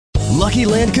Lucky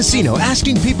Land Casino,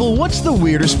 asking people, what's the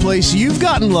weirdest place you've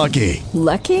gotten lucky?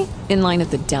 Lucky? In line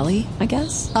at the deli, I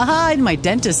guess? Aha, in my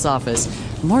dentist's office.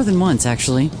 More than once,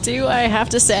 actually. Do I have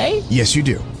to say? Yes, you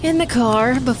do. In the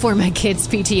car before my kids'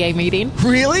 PTA meeting.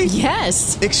 Really?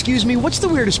 Yes. Excuse me, what's the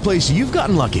weirdest place you've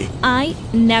gotten lucky? I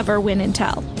never win and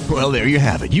tell. Well, there you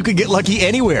have it. You can get lucky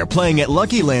anywhere, playing at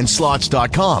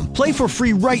LuckyLandSlots.com. Play for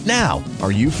free right now.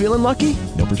 Are you feeling lucky?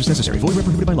 No purchase necessary. Void where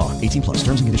prohibited by law. 18 plus.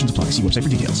 Terms and conditions apply. See website for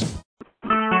details.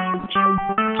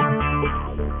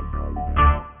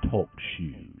 Talk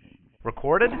shoes.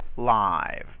 Recorded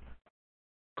live.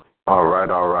 All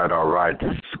right.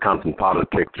 This is Compton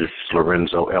Politics. This is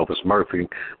Lorenzo Elvis Murphy.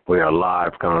 We are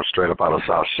live, coming straight up out of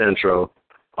South Central.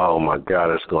 Oh, my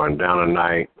God, it's going down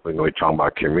tonight. We're going to be talking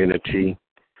about community.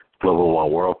 Global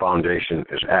One World Foundation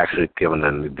is actually giving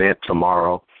an event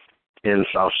tomorrow in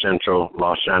South Central,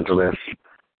 Los Angeles,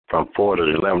 from 4 to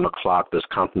 11 o'clock. This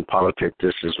Compton Politics.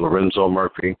 This is Lorenzo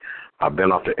Murphy. I've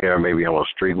been off the air maybe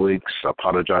almost 3 weeks. I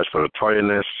apologize for the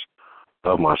tardiness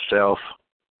of myself.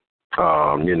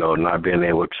 Not being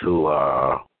able to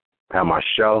have my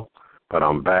show, but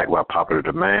I'm back by popular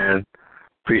demand.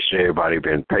 Appreciate everybody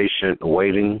being patient,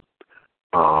 waiting.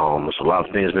 There's a lot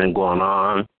of things been going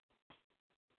on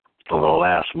over the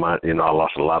last month. I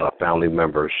lost a lot of family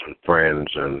members and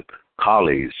friends and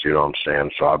colleagues, you know what I'm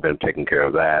saying? So I've been taking care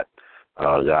of that.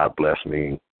 God bless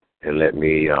me and let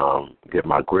me get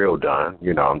my grill done.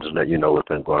 I'm just letting you know what's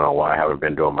been going on, why I haven't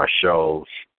been doing my shows.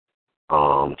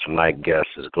 Tonight's guest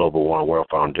is Global One World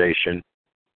Foundation.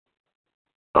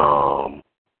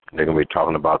 They're going to be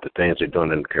talking about the things they're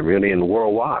doing in the community and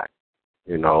worldwide.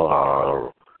 We're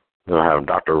going to have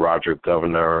Dr. Roger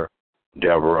Governor,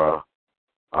 Deborah,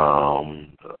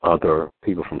 other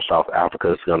people from South Africa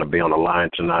that's going to be on the line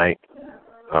tonight.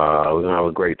 We're going to have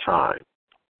a great time.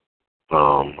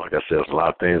 Like I said, there's a lot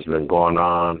of things that have been going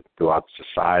on throughout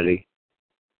society.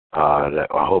 That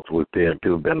I hope people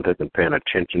have been paying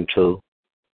attention to,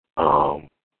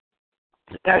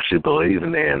 actually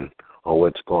believing in on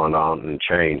what's going on and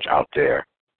change out there.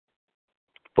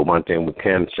 But one thing we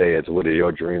can say is, what is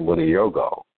your dream? What is your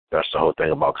goal? That's the whole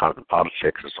thing about Compton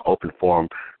Politics. It's an open forum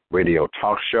radio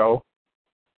talk show,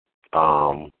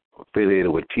 affiliated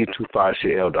with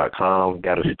T25CL.com,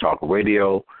 Galaxy Talk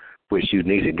Radio, which you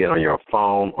need to get on your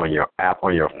phone, on your app,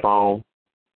 on your phone.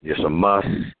 It's a must.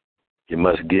 You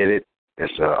must get it.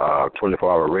 It's a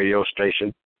 24-hour radio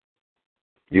station.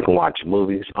 You can watch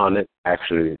movies on it.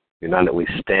 Actually, United We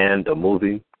Stand, the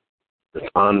movie, that's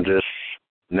on this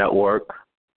network.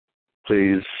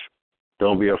 Please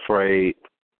don't be afraid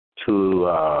to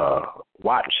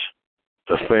watch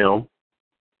the film.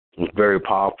 It's very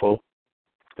powerful.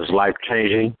 It's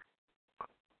life-changing.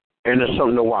 And it's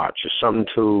something to watch. It's something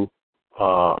to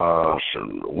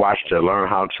watch to learn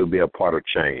how to be a part of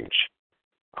change.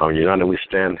 United We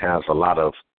Stand has a lot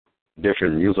of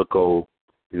different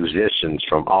musicians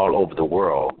from all over the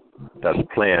world that's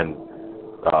playing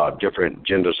different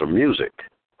genders of music,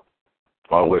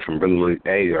 all the way from Brindley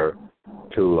Ayer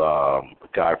to a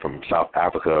guy from South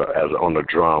Africa on the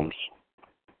drums,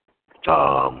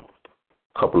 a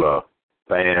couple of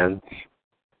bands. It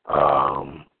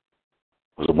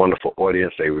was a wonderful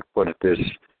audience. They recorded this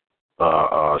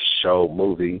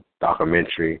movie,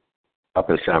 documentary up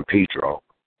in San Pedro,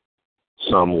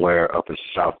 somewhere up in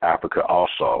South Africa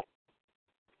also.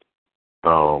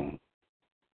 I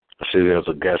see there's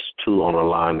a guest, too, on the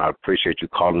line. I appreciate you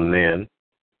calling in.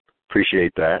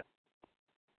 Appreciate that.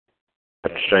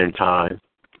 At the same time,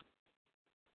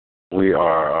 we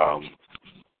are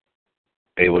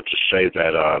able to say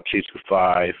that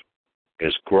T25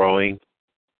 is growing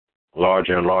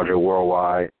larger and larger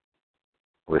worldwide.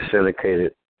 We're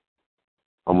syndicated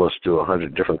almost to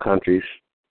 100 different countries.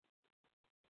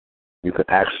 You can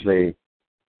actually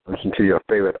listen to your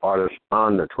favorite artist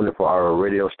on the 24-hour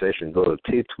radio station. Go to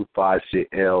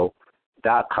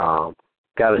T25CL.com,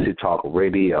 Galaxy Talk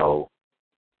Radio,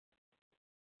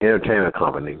 entertainment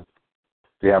company.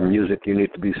 If you have music you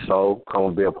need to be sold, come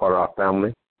and be a part of our family.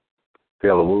 If you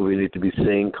have a movie you need to be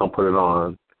seen, come put it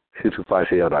on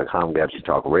T25CL.com, Galaxy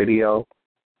Talk Radio.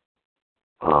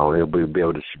 It'll be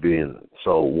able to be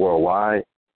sold worldwide.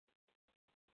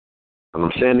 And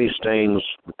I'm saying these things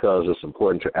because it's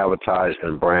important to advertise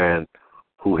and brand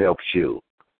who helps you.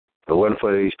 If it wasn't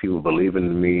for these people believing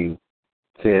in me,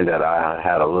 seeing that I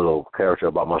had a little character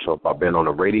about myself by being on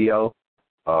the radio,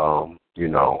 you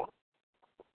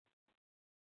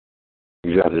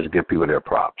got to just give people their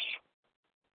props.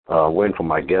 Waiting for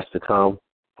my guest to come.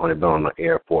 Only been on the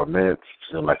air 4 minutes.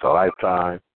 Seems like a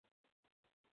lifetime.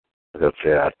 Like I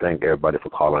said, I thank everybody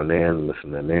for calling in,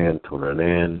 listening in, tuning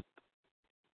in.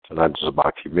 It's not just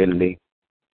about community,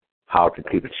 how to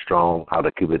keep it strong, how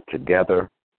to keep it together.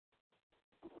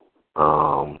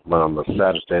 One of the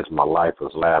saddest days of my life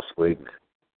was last week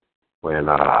when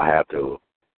I had to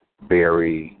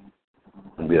bury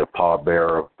and be a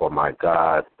pallbearer for my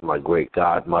great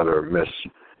godmother, Miss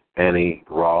Annie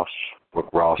Ross,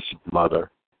 Brooke Ross'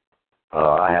 mother.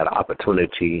 I had an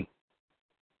opportunity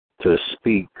to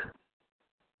speak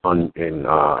in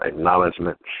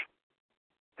acknowledgments,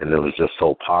 and it was just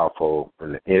so powerful,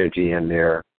 and the energy in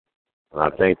there. And I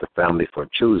thank the family for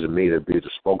choosing me to be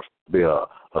a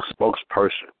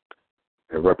spokesperson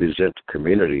and represent the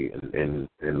community in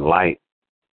light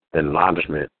and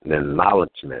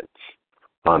acknowledgments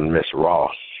on Miss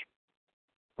Ross,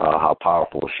 how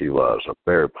powerful she was, a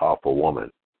very powerful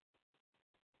woman.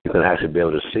 You can actually be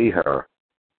able to see her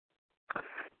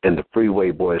in the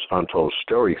Freeway Boys Untold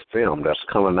Story film that's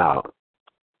coming out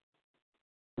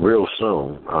real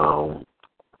soon.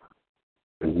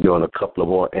 We're doing a couple of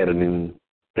more editing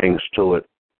things to it.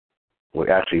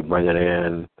 We're actually bringing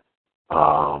in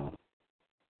a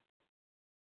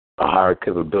higher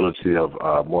capability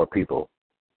of more people.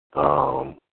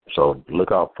 So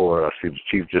look out for it. I see the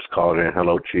Chief just called in.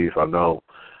 Hello, Chief. I know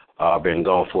I've been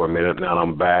gone for a minute. Now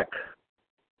I'm back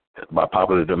by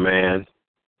popular demand.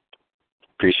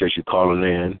 Appreciate you calling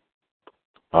in.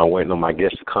 I'm waiting on my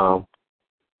guests to come.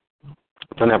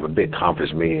 I'm going to have a big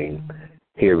conference meeting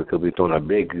here because we're doing a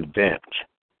big event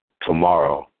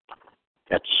tomorrow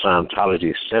at the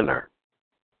Scientology Center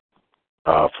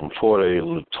from 4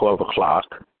 to 12 o'clock.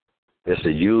 It's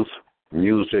a youth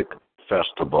music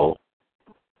festival.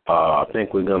 I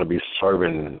think we're going to be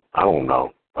serving, I don't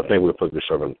know. I think we're supposed to be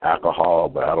serving alcohol,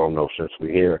 but I don't know since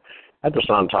we're here. At the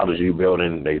Scientology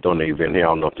building, they don't even here. I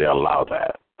don't know if they allow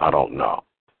that. I don't know.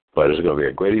 But it's going to be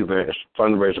a great event. It's a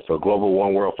fundraiser for Global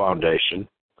One World Foundation.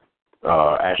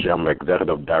 Actually, I'm an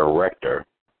executive director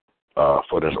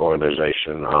for this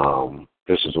organization.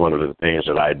 This is one of the things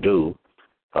that I do,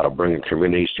 bringing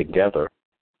communities together.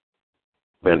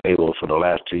 Been able for the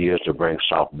last 2 years to bring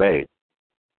South Bay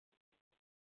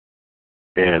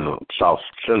and South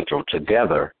Central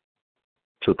together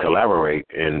to collaborate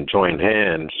and join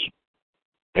hands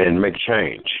and make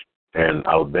change. And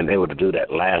I've been able to do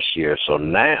that last year. So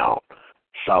now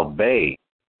South Bay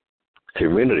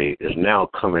community is now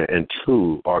coming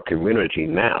into our community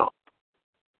now.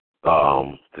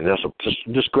 And that's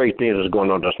just great thing that's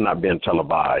going on that's not being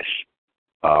televised.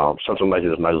 Something like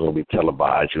this is not going to be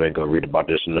televised. You ain't going to read about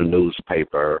this in the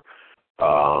newspaper.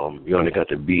 You only got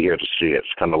to be here to see it. It's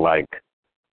kind of like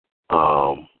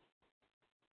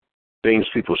things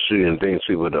people see and things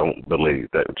people don't believe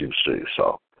that you see.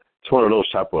 So it's one of those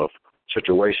type of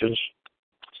situations.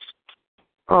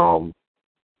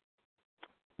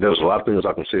 There's a lot of things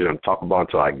I can sit and talk about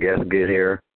until I get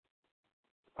here.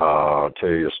 I'll tell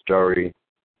you a story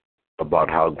about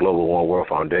how Global One World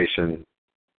Foundation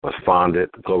was founded.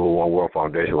 Global One World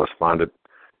Foundation was founded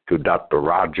through Dr.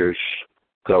 Rogers,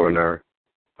 governor,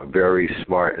 a very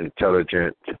smart,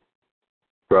 intelligent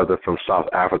brother from South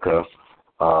Africa.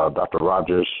 Dr.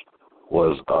 Rogers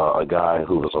was a guy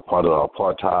who was a part of the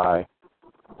apartheid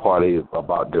party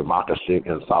about democracy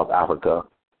in South Africa.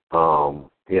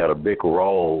 He had a big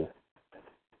role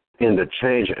in the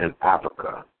change in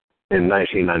Africa in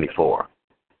 1994.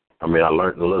 I mean, I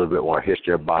learned a little bit more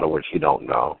history about it, which you don't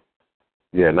know.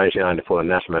 Yeah, in 1994,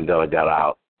 Nelson Mandela got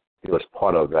out. He was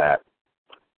part of that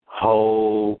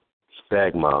whole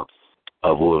stigma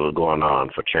of what was going on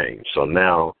for change. So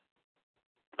now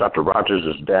Dr. Rogers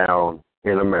is down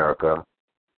in America.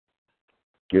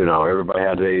 You know, everybody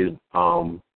has these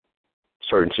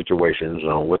certain situations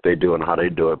on what they do and how they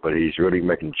do it, but he's really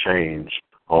making change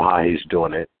on how he's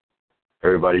doing it.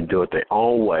 Everybody do it their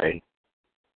own way,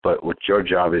 but what your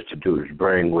job is to do is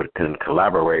bring what can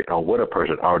collaborate on what a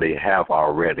person already have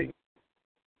already.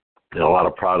 There's a lot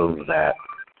of problems that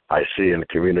I see in the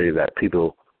community that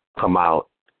people come out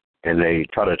and they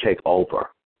try to take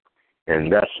over,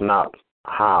 and that's not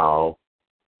how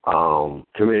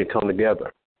community come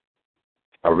together.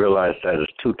 I realize that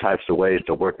there's two types of ways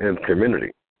to work in the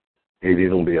community. Either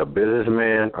you're going to be a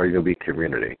businessman or you're going to be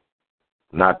community.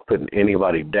 Not putting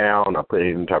anybody down, not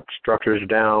putting any type of structures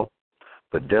down,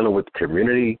 but dealing with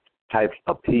community types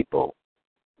of people,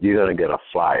 you're going to get a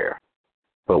flyer.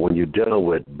 But when you're dealing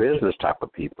with business type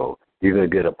of people, you're going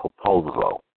to get a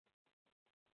proposal.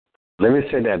 Let me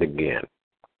say that again.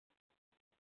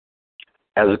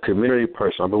 As a community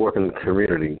person, I've been working in the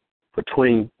community for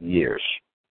 20 years.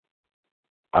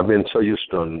 I've been so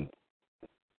used to,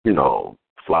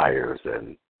 flyers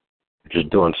and just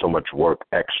doing so much work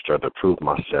extra to prove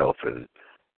myself and,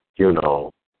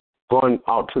 going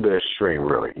out to the extreme,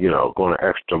 really, going an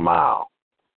extra mile.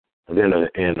 And then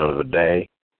at the end of the day,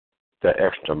 that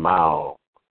extra mile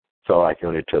felt like you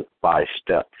only took 5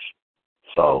 steps.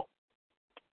 So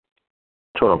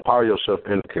to empower yourself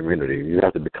in the community, you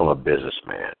have to become a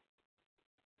businessman.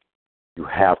 You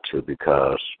have to,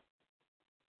 because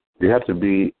you have to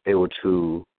be able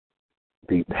to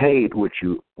be paid what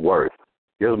you're worth.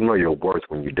 You have to know your worth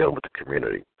when you're dealing with the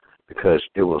community, because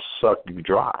it will suck you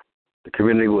dry. The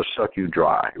community will suck you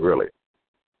dry, really.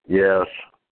 Yes.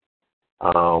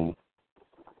 Oh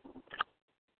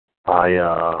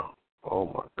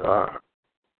my God.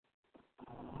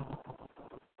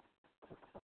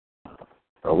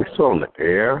 Are we still on the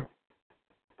air?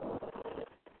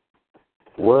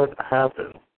 What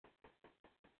happened?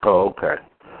 Oh, okay.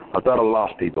 I thought I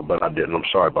lost people, but I didn't. I'm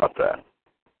sorry about that.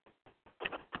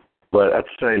 But at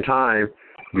the same time,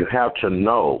 you have to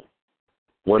know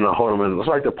when to hold them in. It's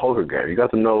like the poker game. You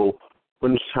got to know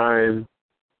when it's time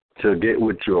to get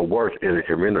what you're worth in the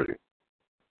community.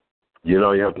 You know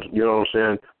what I'm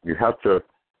saying? You have to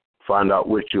find out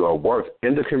what you are worth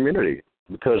in the community,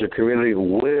 because the community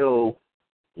will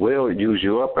use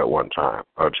you up at one time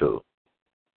or two.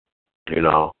 And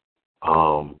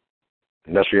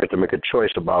that's where you have to make a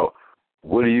choice about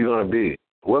what are you going to be?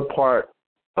 What part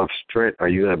of strength are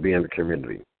you going to be in the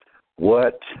community?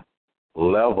 What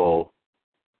level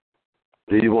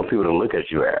do you want people to look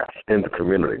at you as in the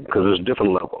community? Because there's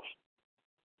different levels.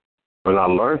 And I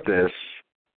learned this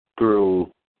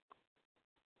through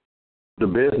the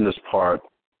business part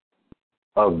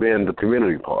of being the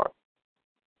community part.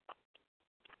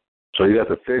 So you have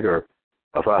to figure,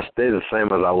 if I stay the same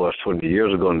as I was 20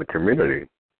 years ago in the community,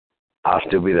 I'll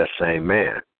still be that same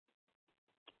man.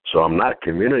 So I'm not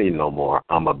community no more.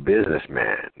 I'm a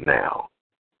businessman now.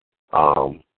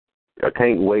 I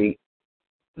can't wait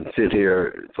and sit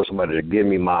here for somebody to give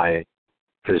me my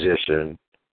position,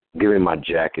 give me my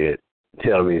jacket,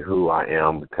 tell me who I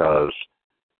am, because,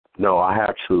 no, I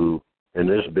have to, in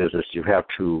this business, you have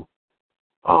to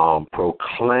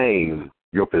proclaim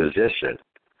your position,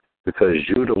 because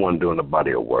you're the one doing the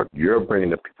body of work. You're bringing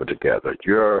the people together.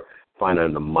 You're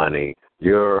finding the money.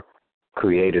 You're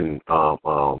creating,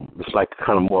 it's like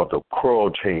kind of more of the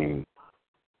core team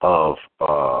of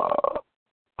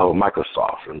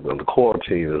Microsoft. And the core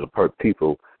team is the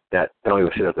people that don't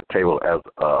even sit at the table as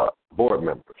board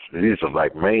members. These are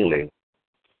like mainly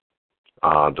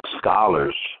the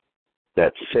scholars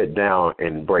that sit down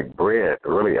and break bread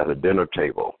really at the dinner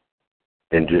table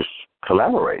and just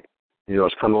collaborate.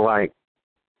 It's kind of like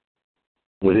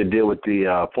what they did with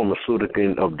the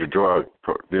pharmaceutical of the drug,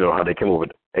 how they came up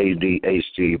with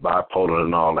ADHD, bipolar,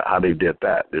 and all that, how they did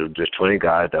that. There was just 20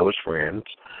 guys that was friends,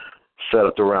 sat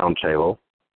at the round table,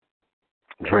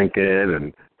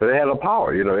 drinking, but they had a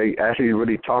power. They actually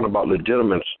really talking about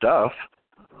legitimate stuff,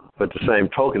 but at the same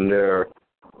token, they're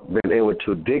being able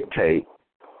to dictate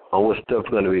on what stuff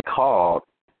is going to be called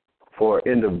for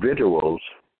individuals,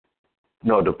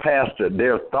 to pass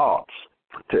their thoughts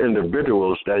to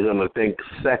individuals that are going to think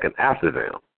second after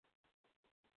them.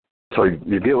 So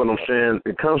you get what I'm saying?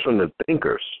 It comes from the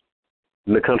thinkers,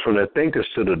 and it comes from the thinkers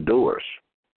to the doers,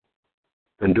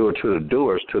 and to the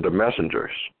doers to the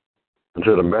messengers, and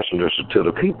to the messengers to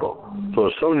the people. So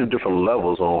there's so many different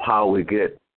levels on how we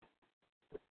get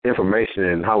information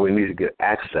and how we need to get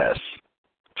access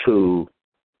to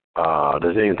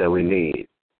the things that we need.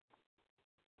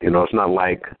 It's not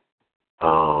like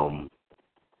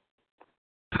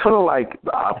it's kind of like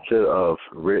the opposite of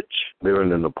rich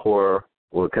living in the poor.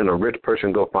 Well, can a rich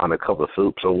person go find a cup of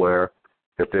soup somewhere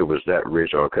if they was that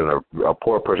rich, or can a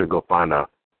poor person go find a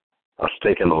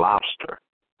steak and a lobster?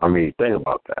 I mean, think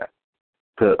about that.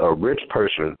 Could a rich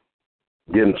person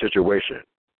get in a situation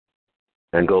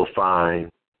and be able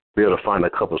to find a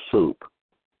cup of soup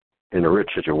in a rich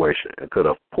situation? And could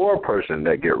a poor person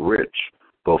that get rich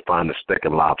go find a steak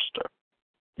and lobster?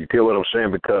 You get what I'm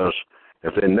saying? Because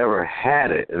if they never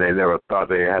had it and they never thought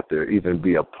they had to even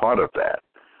be a part of that,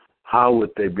 how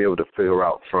would they be able to figure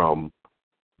out from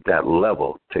that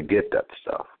level to get that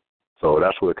stuff? So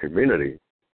that's where community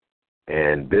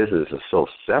and business is so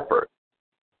separate.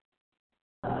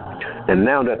 And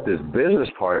now that this business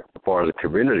part, as far as the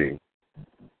community,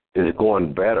 is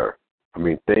going better, I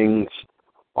mean, things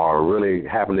are really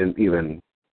happening even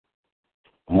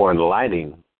more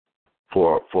enlightening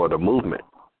for the movement.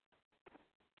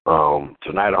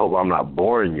 Tonight, I hope I'm not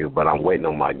boring you, but I'm waiting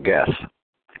on my guests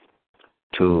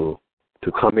to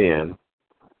come in,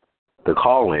 to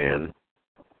call in,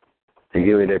 and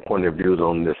give me their point of views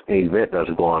on this event that's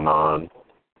going on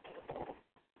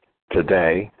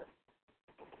today.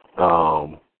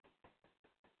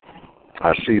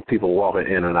 I see people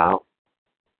walking in and out.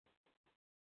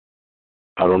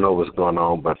 I don't know what's going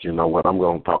on, but you know what? I'm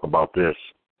going to talk about this.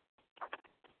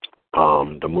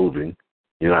 The movie,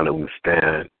 United We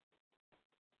Stand.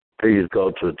 Please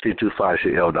go to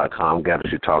T25CL.com,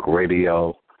 Galaxy Talk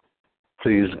Radio.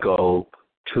 Please go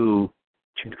to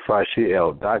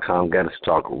T25CL.com, Galaxy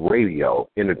Talk Radio,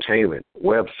 entertainment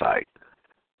website.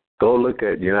 Go look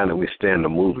at United We Stand, the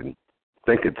movie. I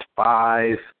think it's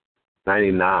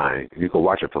 $5.99. You can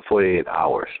watch it for 48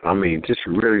 hours. I mean, just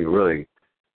really, really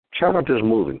check out this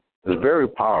movie. It's very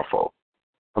powerful.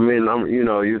 I mean,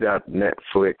 you got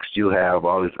Netflix, you have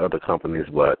all these other companies,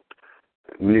 but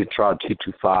you need to try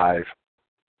T25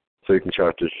 so you can check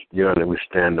out this United We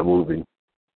Stand, the movie.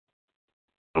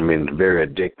 I mean, it's very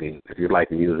addicting. If you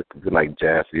like music, if you like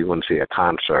jazz, if you want to see a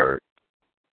concert,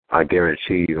 I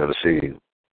guarantee you're going to see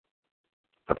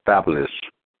a fabulous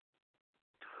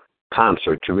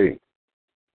concert to me.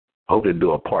 I hope they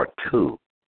do a part 2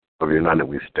 of United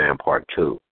We Stand part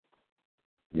 2.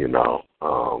 It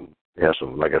has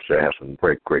some, like I said, it has some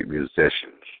great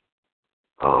musicians.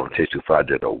 T25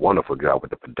 did a wonderful job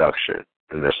with the production,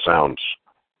 and it sounds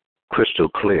crystal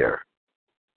clear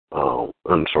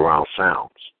and surround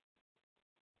sounds.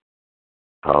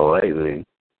 Lately,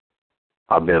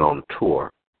 I've been on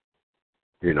tour,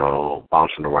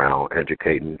 bouncing around,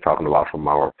 educating, talking about from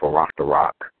rock to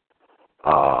rock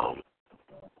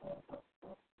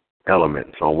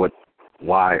elements on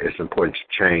why it's important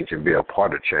to change and be a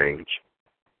part of change.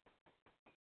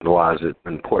 And why is it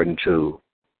important to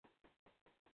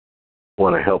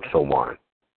want to help someone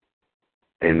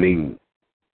in need?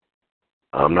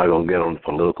 I'm not going to get on the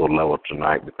political level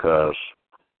tonight because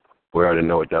we already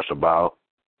know what that's about.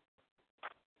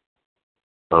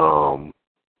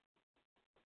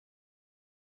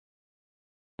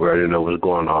 We already know what's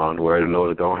going on. We already know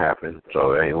what's going to happen.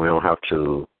 So we don't have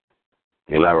to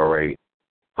elaborate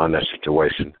on that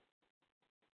situation.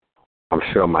 I'm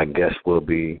sure my guest will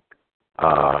be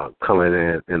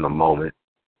coming in a moment.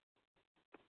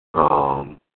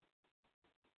 I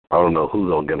don't know who's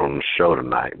going to get on the show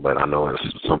tonight, but I know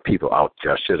there's some people out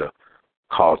there. I should have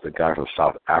called the guy from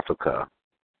South Africa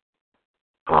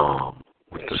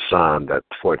with the son that's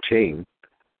 14.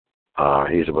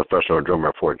 He's a professional drummer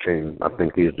at 14. I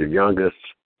think he's the youngest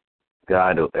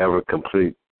guy to ever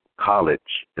complete college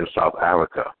in South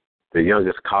Africa. The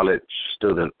youngest college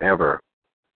student ever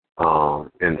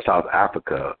in South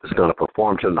Africa is going to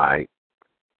perform tonight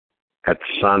at the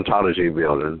Scientology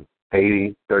building,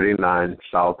 8039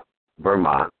 South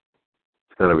Vermont.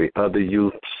 There's going to be other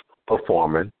youths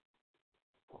performing.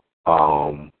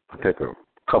 I think a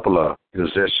couple of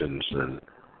musicians and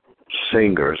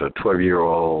singers, a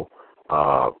 12-year-old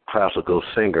classical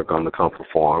singer going to come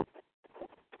perform.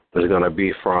 It's going to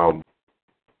be from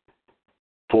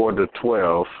 4 to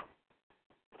 12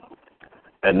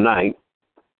 at night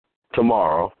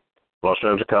tomorrow, Los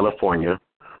Angeles, California.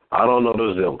 I don't know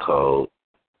the zip code.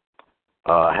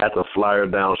 I had the flyer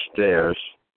downstairs.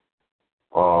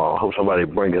 I hope somebody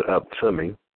bring it up to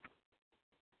me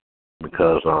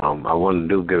because I want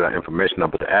to give that information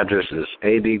up. But the address is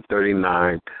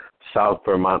 8039 South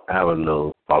Vermont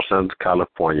Avenue, Los Angeles,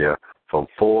 California, from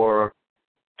 4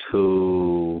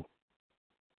 to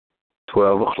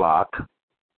 12 o'clock,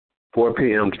 4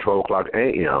 p.m. to 12 o'clock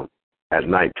a.m. at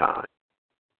nighttime.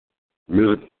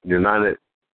 United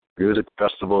Music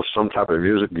Festival, some type of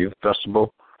music youth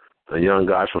festival. A young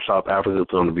guy from South Africa is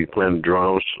going to be playing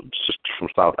drums. Sister from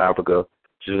South Africa,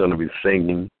 she's going to be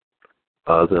singing.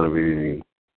 There's going to be a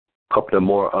couple of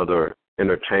more other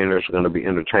entertainers going to be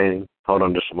entertaining. Hold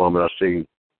on just a moment. I see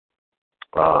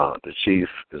the chief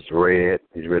is red.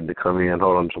 He's ready to come in.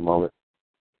 Hold on just a moment.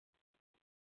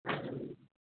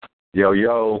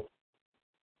 Yo.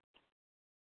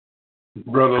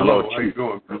 Brother, hello, how you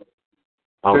doing, bro?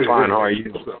 I'm fine. How are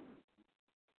you?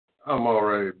 I'm all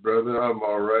right, brother. I'm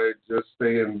all right. Just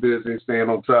staying busy, staying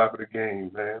on top of the game,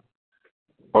 man.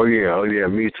 Oh yeah.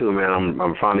 Me too, man.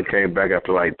 I'm finally came back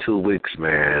after like 2 weeks,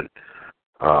 man.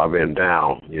 I've been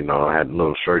down. I had a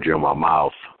little surgery on my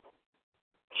mouth.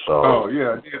 So. Oh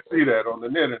yeah, I did see that on the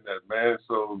internet, man.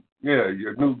 So yeah,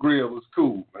 your new grill was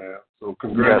cool, man. So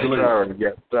congratulations.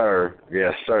 Yes, sir.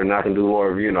 Now I can do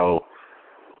more of,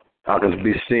 I can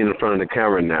be seen in front of the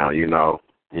camera now,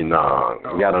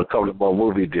 got a couple of more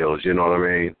movie deals, you know what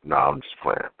I mean? No, I'm just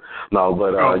playing. No,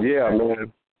 but yeah,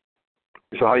 man.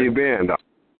 So how you been, though?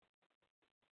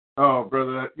 Oh,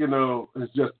 brother,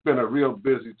 it's just been a real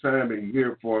busy time of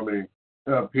year for me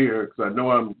up here because I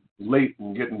know I'm late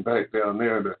in getting back down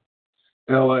there to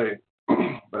L.A.,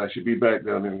 but I should be back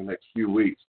down there in the next few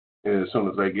weeks as soon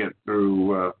as I get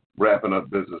through wrapping up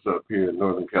business up here in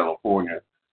Northern California.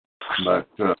 But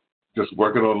just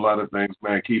working on a lot of things,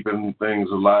 man, keeping things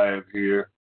alive here,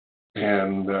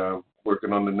 and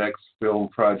working on the next film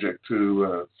project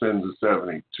too, Sins of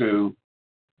 72.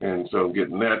 And so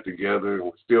getting that together, and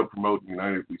we're still promoting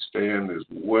United We Stand as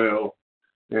well.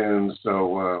 And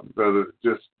so, brother,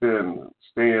 just been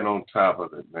staying on top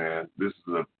of it, man. This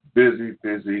is a busy,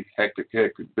 hectic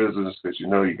business because, you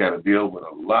know, you got to deal with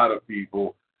a lot of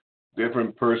people,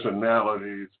 different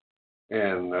personalities,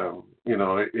 and, you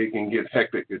know, it can get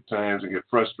hectic at times and get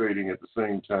frustrating at the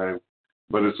same time,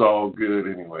 but it's all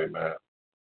good anyway, man.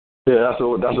 Yeah,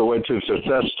 that's a way to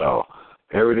success, though.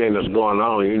 Everything that's going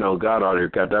on, you know, God already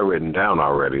got that written down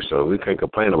already, so we can't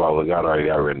complain about what God already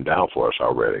got written down for us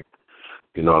already.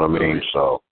 You know what I mean?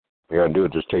 So we got to do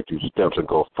is just take these steps and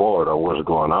go forward on what's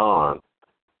going on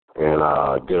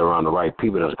and get around the right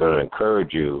people that's going to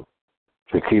encourage you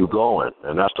to keep going.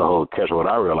 And that's the whole catch. What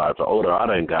I realized, the older I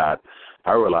done got,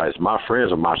 I realized my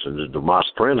friends are my friends are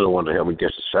the ones that help me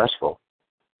get successful.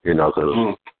 You know,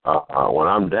 because when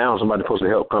I'm down, somebody's supposed to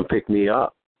help come pick me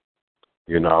up.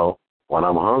 You know, when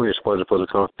I'm hungry, it's supposed to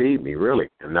come feed me, really.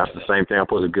 And that's the same thing I'm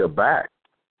supposed to give back.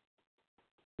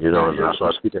 You know, and that's why I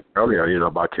was speaking earlier, you know,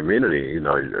 about community. You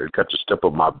know, you got to step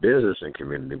up my business in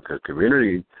community because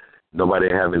community, nobody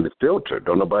having the filter.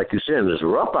 Don't nobody keep saying it's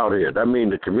rough out here. That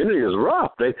means the community is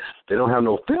rough. They don't have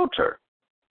no filter.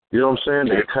 You know what I'm saying?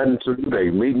 They're cutting through.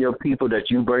 They meeting your people that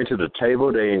you bring to the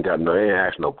table. They ain't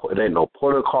no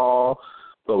protocol.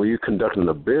 But when you're conducting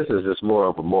a business, it's more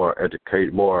of a more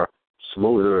educated, more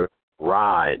smoother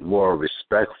ride, more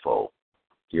respectful,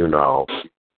 you know.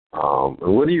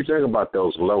 And what do you think about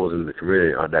those levels in the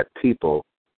community that people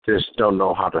just don't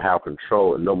know how to have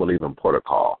control and don't believe in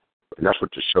protocol? And that's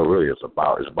what the show really is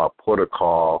about. It's about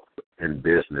protocol and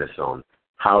business on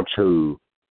how to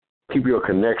keep your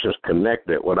connections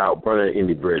connected without burning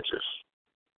any bridges.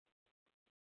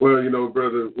 Well, you know,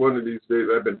 brother, one of these days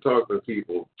I've been talking to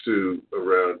people, too,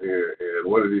 around here, and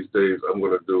one of these days I'm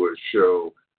going to do a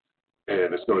show,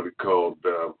 and it's going to be called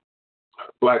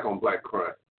Black on Black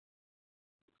Crime.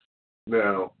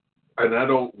 Now, and I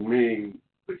don't mean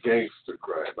the gangster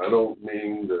crime. I don't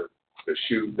mean the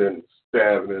shooting and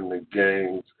stabbing in the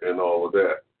gangs and all of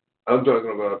that. I'm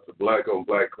talking about the black on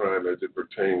black crime as it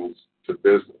pertains to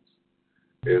business.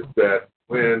 Is that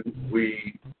when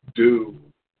we do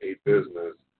a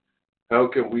business, how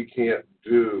come we can't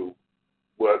do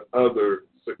what other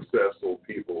successful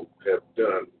people have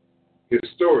done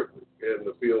historically in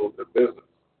the field of business?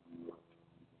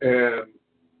 And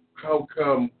how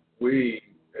come we,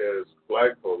 as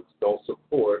black folks, don't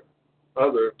support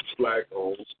other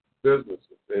black-owned businesses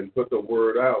and put the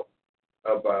word out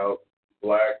about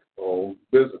black-owned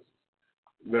businesses?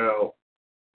 Now,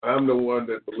 I'm the one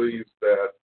that believes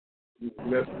that,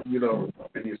 you know,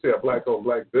 when you say a black-owned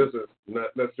black business,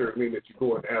 not necessarily mean that you're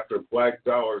going after black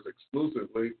dollars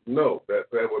exclusively. No, that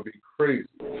would be crazy.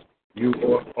 You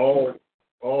want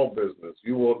all business.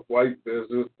 You want white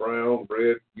business, brown,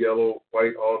 red, yellow,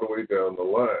 white, all the way down the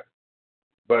line.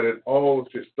 But it all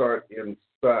should start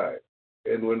inside.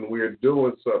 And when we're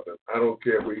doing something, I don't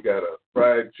care if we got a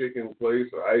fried chicken place,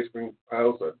 an ice cream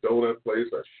house, a donut place,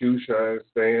 a shoe shine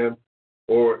stand,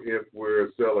 or if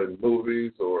we're selling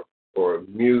movies or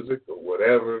music or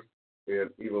whatever, and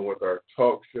even with our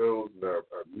talk shows and our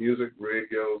music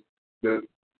radios,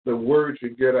 the word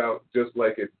should get out just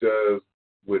like it does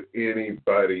with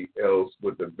anybody else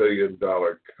with a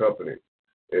billion-dollar company.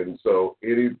 And so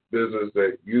any business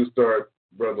that you start,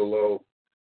 Brother Lowe,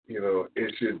 you know,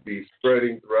 it should be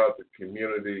spreading throughout the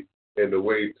community in the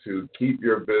way to keep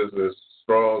your business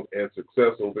strong and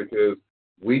successful, because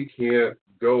we can't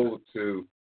go to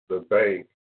the bank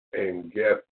and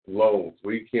get loans.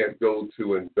 We can't go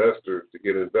to investors to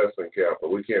get investment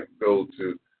capital. We can't go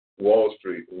to Wall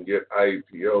Street and get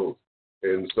IPOs.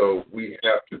 And so we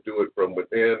have to do it from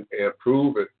within and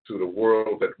prove it to the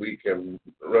world that we can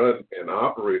run and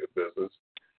operate a business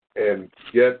and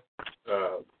get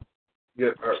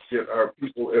our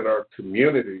people in our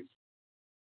communities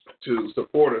to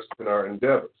support us in our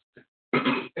endeavors.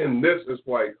 And this is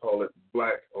why I call it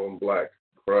black on black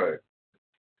crime.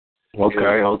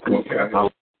 Okay.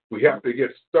 We have to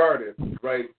get started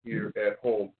right here at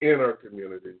home in our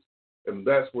communities, and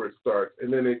that's where it starts,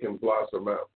 and then it can blossom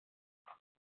out.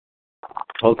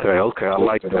 Okay, I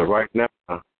like that.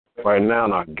 Right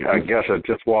now, I guess I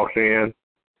just walked in.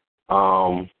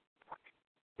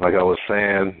 Like I was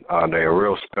saying, they're a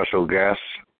real special guest,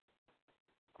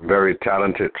 very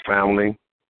talented family,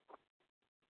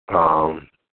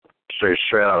 straight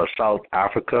out of South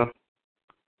Africa.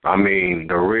 I mean,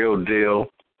 the real deal.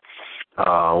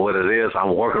 What it is,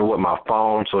 I'm working with my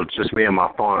phone, so it's just me and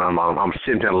my phone. I'm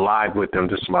sitting here live with them.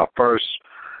 This is my first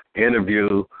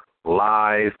interview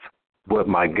live with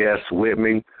my guest with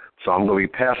me. So I'm going to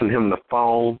be passing him the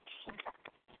phone.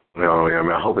 You know, I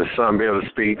mean, I hope his son be able to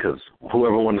speak, because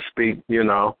whoever wants to speak, you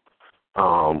know.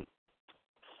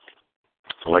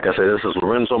 Like I said, this is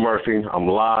Lorenzo Murphy. I'm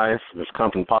live. This is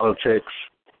Compton Politics.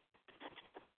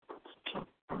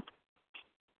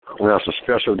 We have some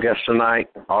special guests tonight,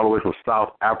 all the way from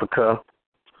South Africa.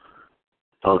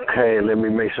 Okay, let me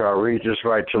make sure I read this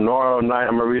right. Tomorrow night,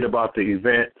 I'm going to read about the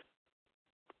event.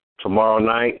 Tomorrow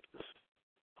night,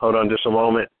 hold on just a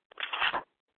moment.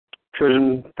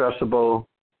 Children's Festival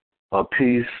of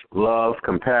Peace, Love,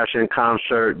 Compassion,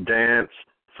 concert, dance,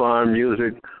 fun,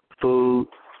 music, food,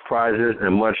 prizes,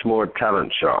 and much more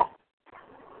talent show.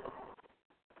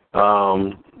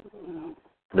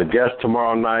 The guest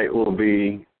tomorrow night will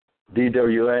be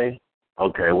DWA.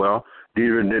 Okay, well,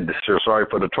 sorry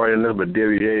for the tardiness, but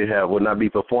DWA will not be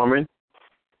performing.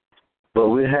 But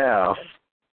we have,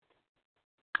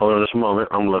 hold on just a moment,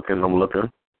 I'm looking.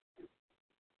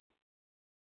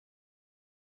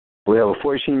 We have a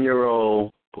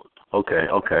 14-year-old,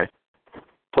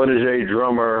 protege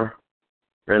drummer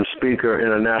and speaker,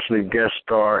 internationally guest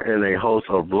star, and a host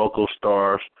of local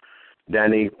stars,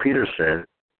 Danny Peterson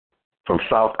from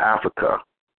South Africa.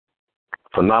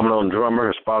 Phenomenal drummer.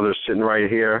 His father is sitting right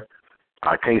here.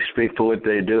 I can't speak for what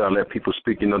they do. I let people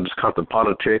speak, just come to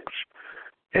politics.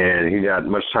 And he got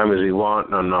much time as he wants,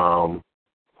 and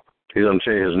he's going to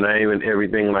say his name and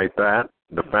everything like that.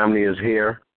 The family is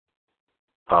here.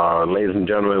 Ladies and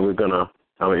gentlemen, we're going to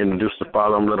introduce the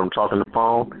father. I'm going to let him talk on the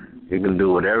phone. He can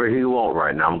do whatever he wants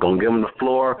right now. I'm going to give him the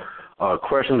floor.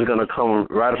 Questions are going to come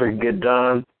right after he get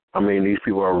done. I mean, these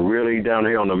people are really down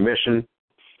here on a mission.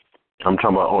 I'm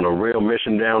talking about on a real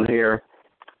mission down here.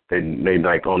 They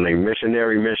like on a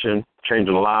missionary mission,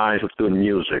 changing lives through the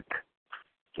music.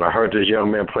 I heard this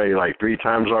young man play like 3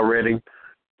 times already.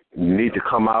 You need to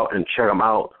come out and check him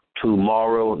out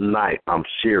tomorrow night. I'm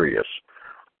serious.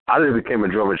 I just became a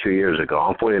drummer 2 years ago.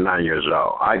 I'm 49 years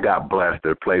old. I got blessed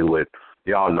to play with,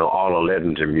 y'all know, all the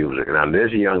legends in music. Now,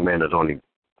 this young man is only,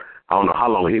 I don't know how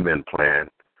long he's been playing,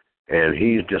 and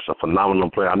he's just a phenomenal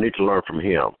player. I need to learn from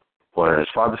him. Well, his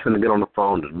father's going to get on the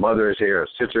phone. His mother is here. His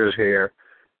sister is here.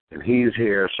 And he's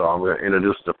here. So I'm going to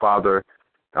introduce the father.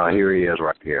 Here he is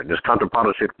right here. This Compton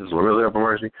Politics. This is Lorenzo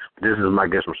Murphy. This is my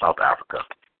guest from South Africa.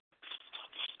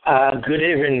 Good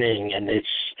evening, and it's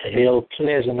a real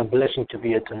pleasure and a blessing to be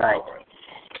here tonight.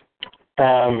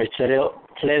 It's a real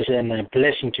pleasure and a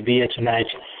blessing to be here tonight.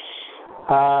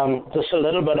 Just a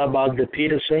little bit about the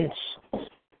Petersons.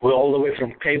 We're all the way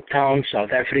from Cape Town, South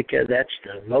Africa. That's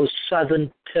the most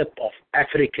southern tip of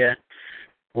Africa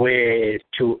where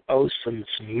two oceans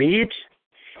meet.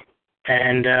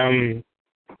 And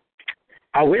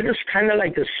our weather's kind of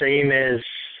like the same as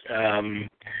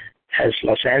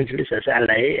Los Angeles, as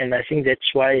LA, and I think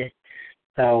that's why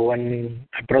when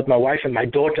I brought my wife and my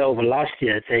daughter over last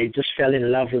year, they just fell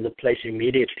in love with the place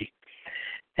immediately.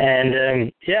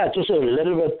 And just a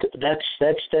little bit.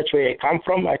 That's where I come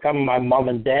from. My mom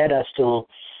and dad are still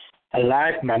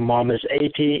alive. My mom is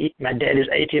 80. My dad is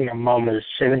 80. My mom is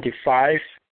 75.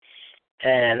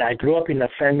 And I grew up in a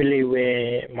family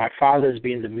where my father's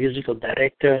been the musical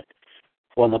director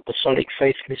for the Apostolic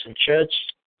Faith Mission Church.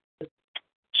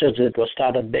 Church that was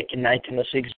started back in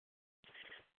 1906.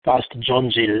 Pastor John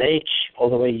G. Lake, all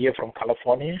the way here from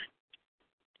California.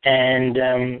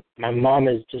 And my mom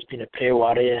has just been a prayer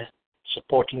warrior,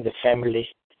 supporting the family.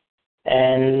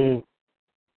 And,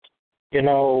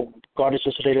 God is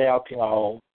just really helping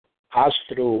us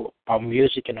through our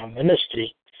music and our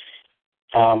ministry.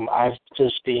 I've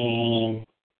just been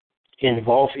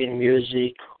involved in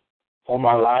music all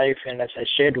my life. And as I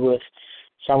shared with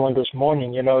someone this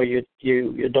morning, you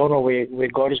don't know where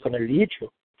God is going to lead you.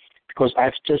 Because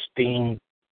I've just been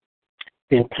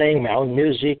playing my own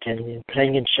music and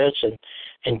playing in church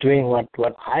and doing what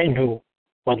I knew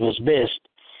what was best.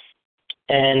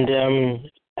 And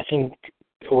I think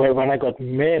when I got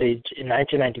married in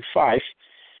 1995,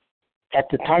 at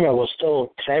the time I was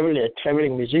still a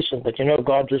traveling musician, but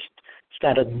God just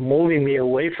started moving me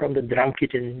away from the drum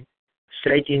kit and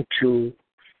straight into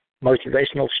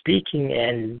motivational speaking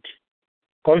and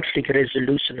conflict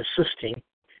resolution assisting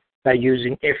by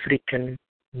using African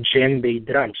djembe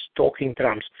drums, talking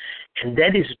drums. And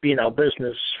that has been our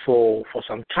business for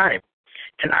some time.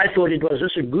 And I thought it was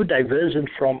just a good diversion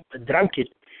from a drum kit.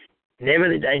 Never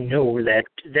did I know that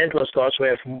was God's way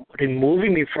of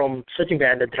removing me from sitting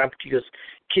behind the drum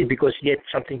kit because He had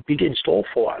something big in store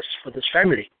for us, for this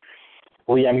family.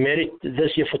 We are married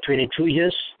this year for 22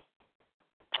 years.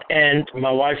 And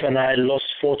my wife and I lost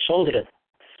 4 children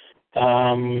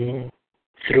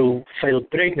through failed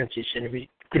pregnancies, and we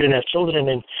couldn't have children,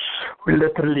 and we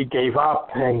literally gave up.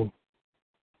 And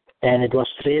it was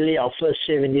really, our first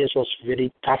 7 years was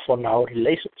very tough on our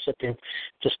relationship, and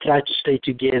just tried to stay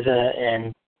together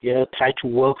and, try to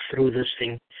work through this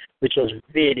thing, which was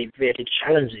very, very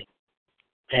challenging.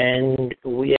 And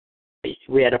we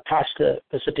had a pastor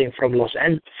visiting from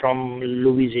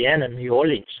Louisiana, New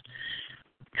Orleans,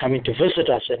 coming to visit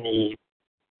us, and he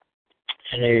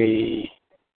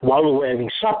while we were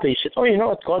having supper, he said, "Oh, you know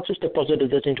what? God just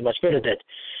deposited this into my spirit that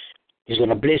He's going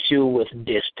to bless you with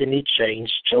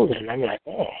destiny-changed children." I'm like,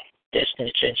 "Oh,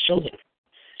 destiny-changed children."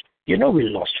 We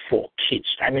lost 4 kids.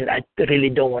 I mean, I really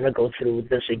don't want to go through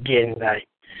this again, like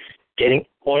getting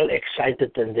all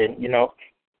excited and then,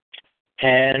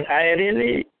 And I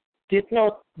really did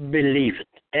not believe it.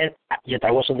 And yet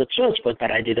I was in the church, but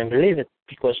I didn't believe it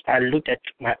because I looked at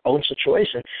my own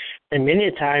situation. And many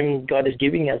a time God is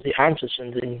giving us the answers,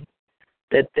 and then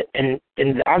and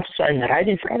the answers are right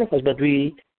in front of us, but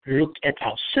we look at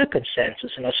our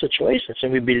circumstances and our situations,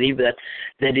 and we believe that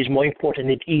is more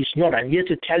important. It is not. I'm here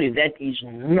to tell you that is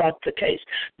not the case.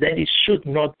 That should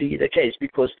not be the case,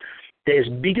 because there's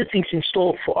bigger things in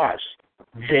store for us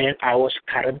than our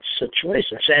current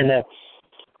situations. And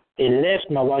he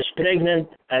left, my wife's pregnant,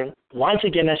 and once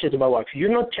again I said to my wife, "You're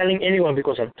not telling anyone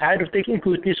because I'm tired of taking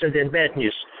good news and then bad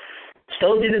news."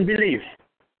 Still didn't believe.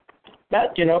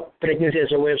 But, pregnancy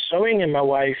is a way of sowing, and my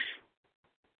wife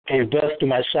gave birth to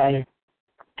my son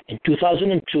in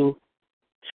 2002,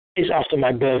 days after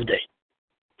my birthday.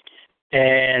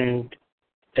 And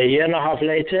a year and a half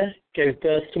later, gave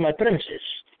birth to my princess,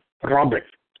 Robin,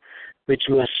 which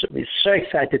we're so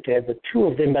excited to have the 2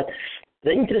 of them. But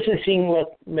the interesting thing,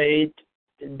 what made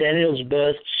Daniel's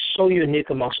birth so unique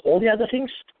amongst all the other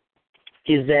things,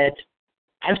 is that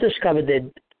I've discovered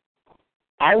that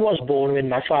I was born when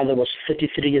my father was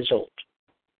 33 years old.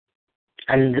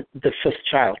 I'm the 5th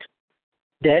child.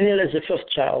 Daniel, as the 5th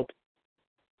child,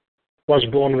 was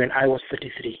born when I was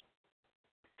 33.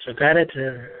 So God had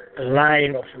a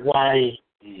line of why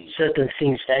certain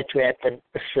things had to happen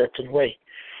a certain way.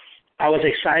 I was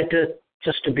excited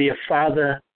just to be a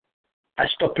father. I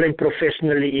stopped playing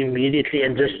professionally immediately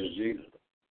and just,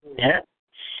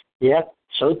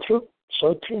 so true.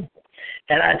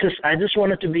 And I just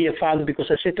wanted to be a father because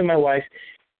I said to my wife,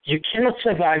 you cannot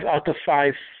survive after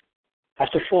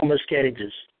 4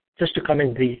 miscarriages just to come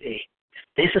and breathe air.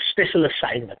 There's a special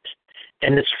assignment.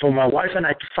 And it's for my wife and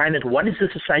I to find out what is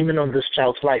this assignment on this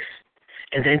child's life,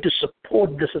 and then to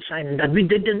support this assignment that we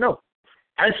didn't know.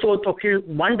 I thought, okay,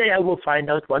 one day I will find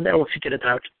out, one day I will figure it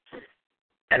out.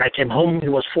 And I came home, he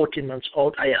was 14 months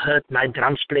old. I heard my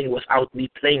drums playing without me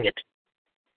playing it.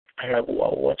 I'm like,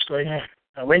 whoa, what's going on?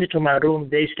 I went into my room,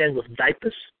 there he stands with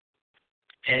diapers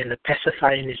and a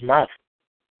pacifier in his mouth.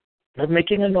 Not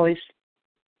making a noise,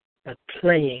 but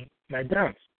playing my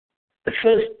drums.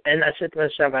 And I said to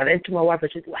myself, I ran to my wife, I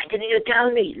said, why didn't you tell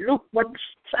me? Look, what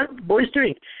the boy's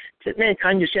doing. I said, man,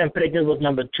 can't you see I'm pregnant with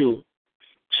number 2?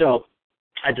 So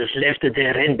I just left it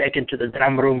there, ran back into the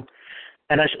drum room,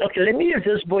 and I said, okay, let me see if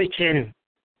this boy can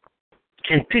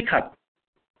pick up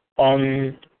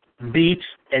on beats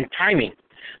and timing.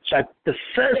 So the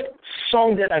first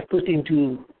song that I put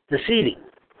into the CD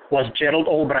was Gerald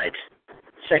Albright,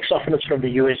 saxophonist from the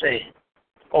USA.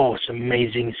 Oh, it's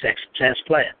amazing jazz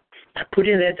player. I put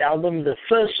in that album the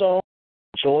first song,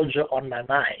 Georgia on My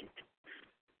Mind.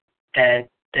 And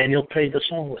Daniel played the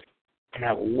song with me. And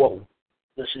I went, whoa,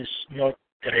 this is not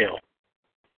real.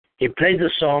 He played the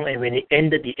song, and when he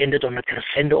ended on a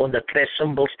crescendo on the crash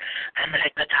cymbals. I'm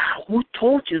like, but who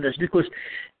told you this? Because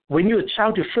when you're a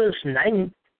child, your first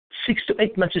 6 to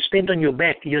 8 months you spend on your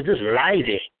back, you just lie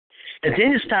there. And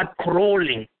then you start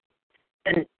crawling.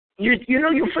 And you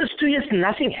know, your first 2 years,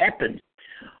 nothing happened.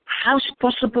 How is it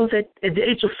possible that at the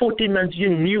age of 14 months you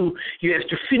knew you have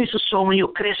to finish a song on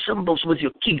your crash cymbals with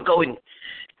your kick going?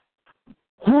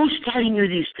 Who's telling you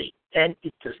these things? And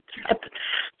it just happened.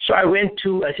 So I went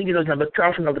to, I think it was number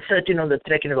 12 and number 13 on the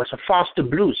track, and it was a faster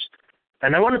blues.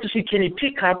 And I wanted to see, can he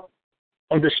pick up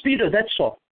on the speed of that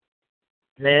song?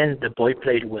 Then the boy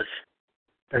played with.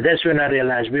 And that's when I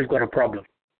realized we've got a problem.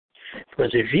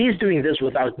 Because if he's doing this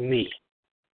without me,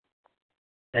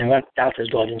 then what else has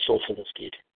God in store for this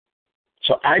kid?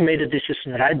 So I made a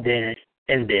decision right there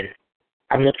and then.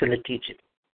 I'm not going to teach him.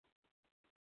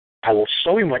 I will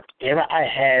show him whatever I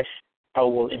have. I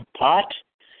will impart,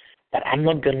 but I'm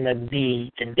not going to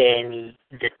be the Danny,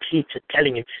 the teacher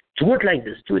telling him, do it like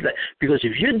this, do it like this. Because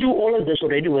if you do all of this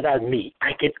already without me,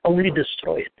 I can only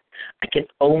destroy it. I can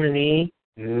only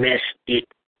mess it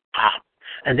up.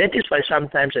 And that is why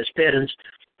sometimes as parents,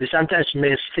 we sometimes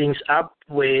mess things up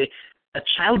where a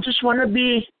child just want to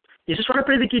play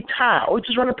the guitar or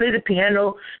just want to play the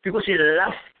piano because he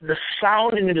loves the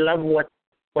sound and he loves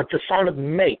what the sound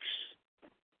makes.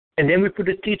 And then we put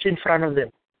a teacher in front of them.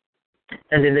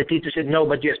 And then the teacher said, no,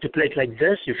 but you have to play it like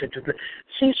this. You have to play.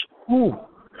 Says who?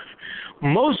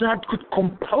 Mozart could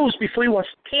compose before he was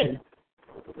 10.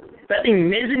 But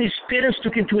imagine his parents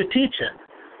took him to a teacher.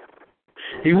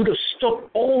 He would have stopped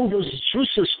all those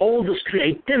juices, all this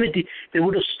creativity. They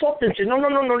would have stopped and said, no,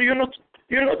 you're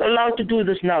not allowed to do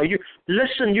this now. You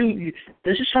listen, you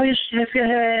this is how you have your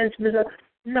hands.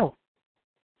 No.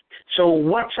 So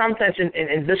what sometimes,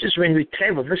 and this is when we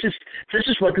travel, this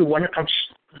is what we want to come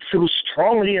through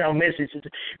strongly in our message.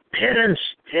 Parents,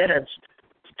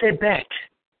 stay back.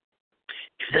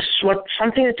 If this is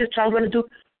something that your child want to do,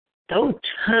 don't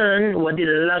turn what he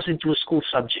loves into a school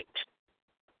subject.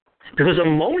 Because the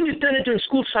moment you turn it into a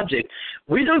school subject,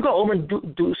 we don't go home and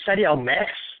study our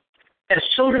maths. As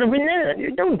children,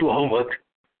 you don't do homework.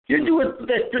 You do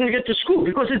it when you get to school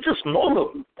because it's just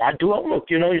normal. I do homework,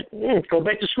 go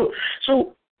back to school.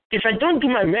 So if I don't do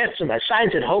my maths and my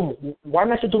science at home, why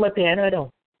must I do my piano at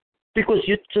home? Because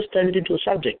you just turn it into a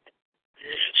subject.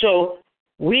 So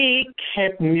we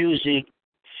kept music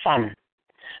fun.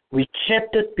 We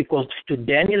kept it because to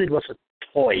Daniel it was a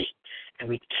toy. And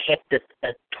we kept it a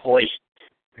toy,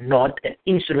 not an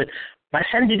instrument. My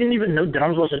son didn't even know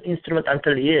drums was an instrument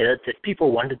until he heard that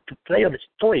people wanted to play on his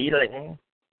toy. He's like,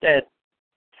 Dad,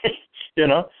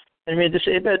 And we had to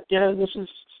say, but, this is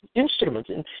instruments.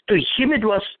 And to him it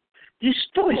was his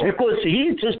toys because he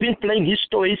had just been playing his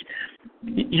toys.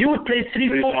 You would play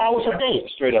 3-4 hours a day.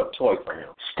 Straight up toy for him.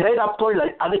 Straight up toy.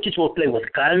 Like other kids will play with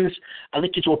guns. Other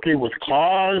kids will play with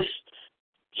cars.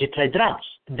 He played drums.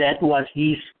 That was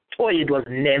his toy. It was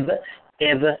never,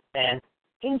 ever an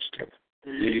instrument.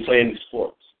 Did he play any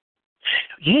sports?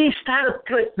 He started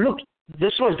playing. Look,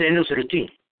 this was Daniel's routine.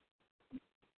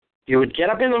 He would get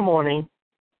up in the morning.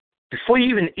 Before you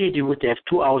even eat, he would have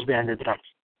 2 hours behind the drums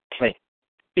playing.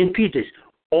 In Peters,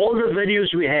 all the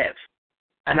videos we have,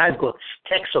 and I've got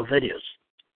stacks of videos,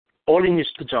 all in his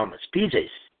pajamas, PJs.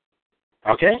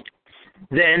 Okay?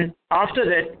 Then, after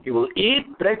that, he will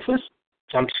eat breakfast,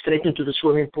 jump straight into the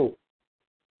swimming pool.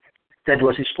 That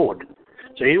was his sport.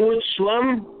 So he would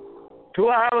swim 2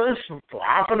 hours, for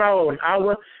half an hour,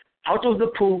 out of the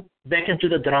pool, back into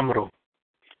the drum room.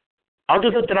 Out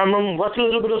of the drum room, watch a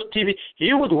little bit of TV.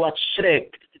 He would watch Shrek,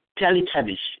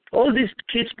 Teletubbies, all these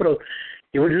kids, bro.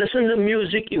 He would listen to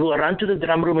music, he will run to the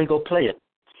drum room and go play it.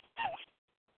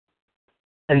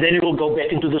 And then he will go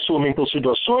back into the swimming pool. So do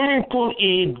a swimming pool,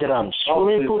 eat drums. How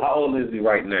old is he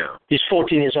right now? He's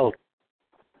 14 years old.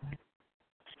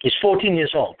 He's 14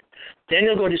 years old.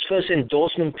 Daniel got his first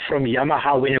endorsement from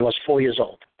Yamaha when he was 4 years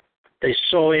old. They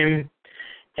saw him,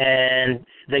 and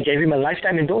they gave him a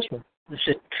lifetime endorsement. They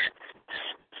said,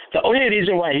 the only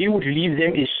reason why he would leave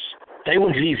them is they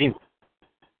won't leave him,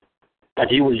 but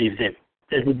he will leave them.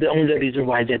 That would be the only reason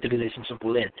why that relationship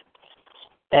will end.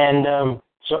 And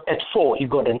so at 4, he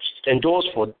got endorsed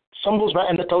for Cymbals by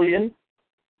Anatolian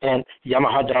and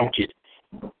Yamaha drum kit.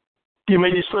 He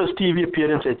made his first TV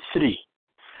appearance at 3.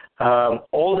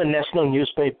 All the national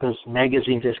newspapers,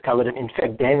 magazines has covered him. In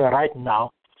fact, Daniel right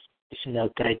now is in a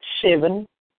grade 7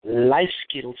 life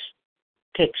skills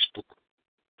textbook.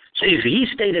 So if he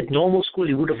stayed at normal school,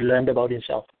 he would have learned about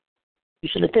himself.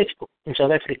 He's in a textbook in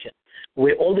South Africa,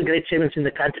 where all the grade 7s in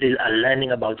the country are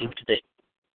learning about him today.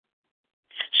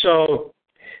 So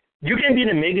you can be in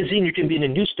a magazine, you can be in a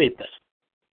newspaper.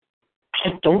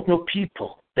 I don't know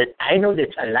people that I know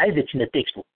that's alive that's in a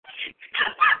textbook.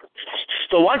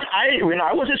 So when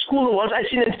I was at school, the ones I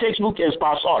seen in the textbook is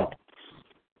passed on.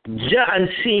 Yeah, I'm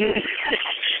seeing,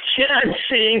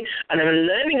 and I'm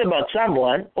learning about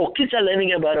someone, or kids are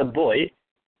learning about a boy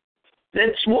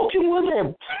that's walking with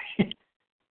them.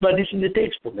 But it's in the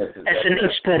textbook as an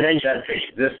inspiration. That's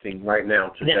existing right now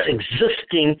today. That's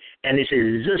existing, and it's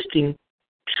existing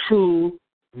to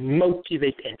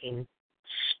motivate and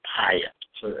inspire.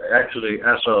 So actually,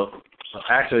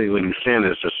 when you're saying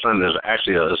this, the son is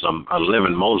actually a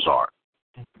living Mozart.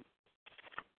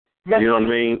 You know what I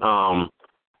mean?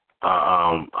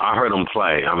 I heard him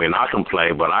play. I mean, I can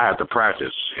play, but I have to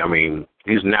practice. I mean,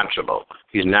 he's natural.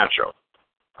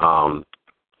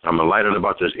 I'm enlightened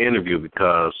about this interview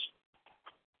because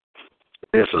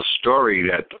it's a story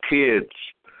that kids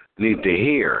need to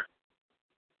hear.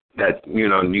 That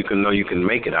you can know you can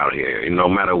make it out here, no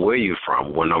matter where you're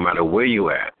from, no matter where you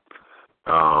at.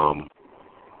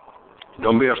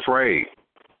 Don't be afraid.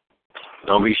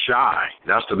 Don't be shy.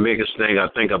 That's the biggest thing I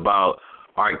think about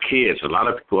our kids. A lot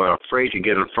of people are afraid to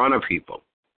get in front of people.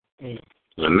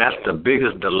 And that's the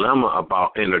biggest dilemma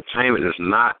about entertainment, is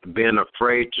not being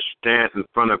afraid to stand in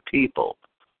front of people.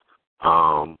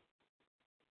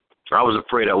 I was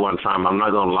afraid at one time. I'm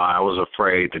not going to lie. I was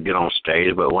afraid to get on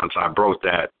stage, but once I broke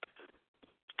that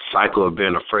cycle of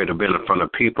being afraid of being in front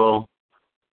of people,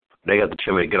 they got to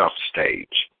tell me to get off the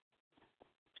stage.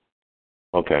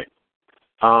 Okay.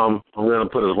 I'm going to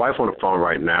put his wife on the phone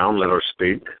right now and let her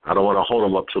speak. I don't want to hold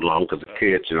him up too long because the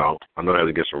kids, I know they have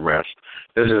to get some rest.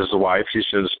 This is his wife. She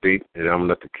shouldn't speak, and I'm going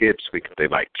to let the kids speak if they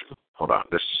like to. Hold on.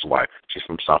 This is his wife. She's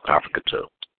from South Africa, too.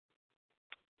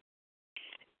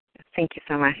 Thank you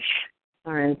so much,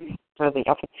 Lawrence, for the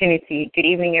opportunity. Good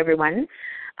evening, everyone.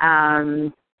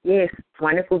 Yes, it's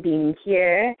wonderful being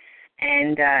here,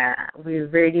 and we're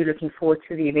really looking forward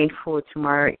to the event for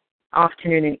tomorrow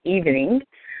afternoon and evening.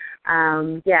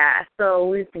 So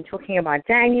we've been talking about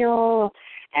Daniel,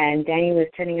 and Daniel was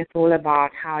telling us all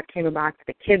about how it came about that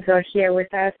the kids are here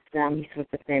with us.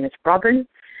 His name is Robin.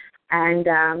 And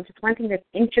just one thing that's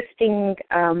interesting,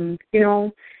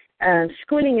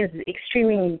 schooling is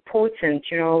extremely important.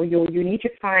 You need to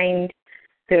find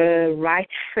the right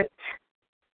fit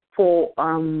for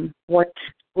what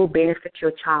will benefit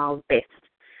your child best.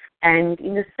 And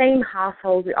in the same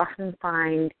household, we often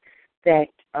find that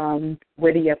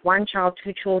whether you have one child,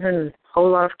 two children, or a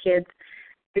whole lot of kids,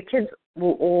 the kids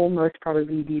will all most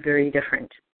probably be very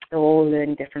different. They'll all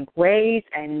learn different ways,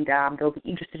 and they'll be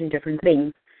interested in different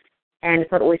things. And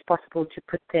it's not always possible to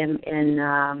put them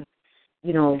in,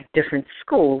 different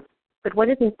schools. But what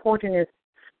is important is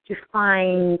to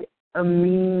find a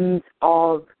means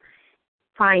of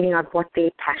finding out what their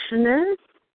passion is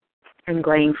and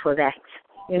going for that,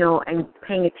 and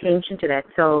paying attention to that.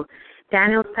 So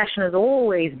Daniel's passion has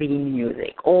always been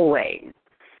music, always.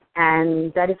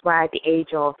 And that is why at the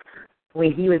age of,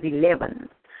 when he was 11,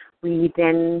 we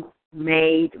then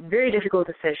made very difficult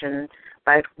decisions,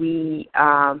 but we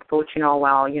thought,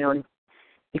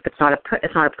 if it's not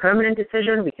a permanent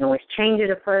decision, we can always change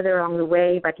it further along the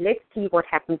way, but let's see what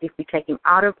happens if we take him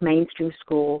out of mainstream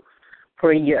school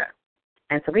for a year.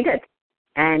 And so we did.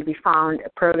 And we found a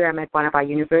program at one of our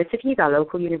universities, our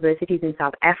local universities in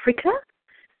South Africa,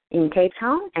 in Cape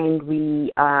Town, and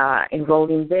we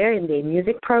enrolled in their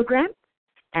music program.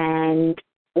 And,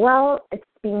 it's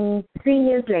been 3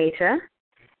 years later,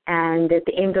 and at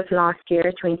the end of last year,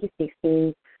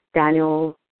 2016,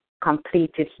 Daniel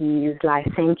completed his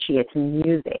licentiate in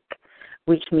music,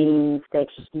 which means that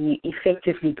he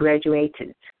effectively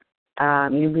graduated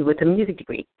with a music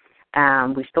degree.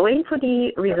 We're still waiting for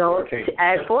the results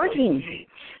at 14.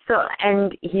 So,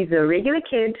 and he's a regular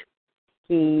kid.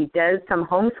 He does some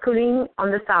homeschooling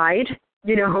on the side,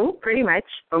 pretty much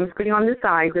homeschooling on the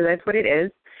side, because that's what it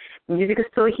is. Music is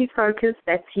still his focus.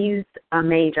 That's his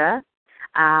major.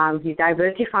 He's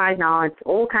diversified now. It's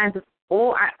all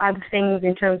other things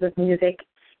in terms of music.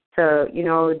 So,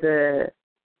 the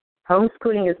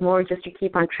homeschooling is more just to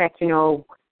keep on track, the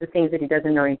things that he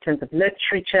doesn't know in terms of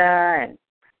literature and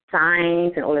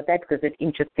science and all of that, because it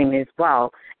interests him as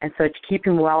well. And so to keep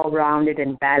him well-rounded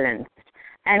and balanced.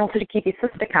 And also to keep his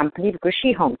sister company, because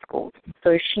she homeschools.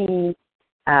 So she,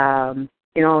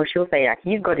 she'll say,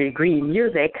 he's got a degree in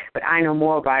music, but I know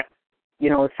more about,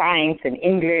 science and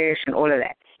English and all of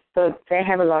that. So they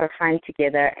have a lot of fun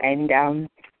together, and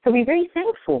so we're very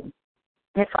thankful.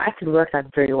 And for us, it works out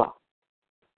very well.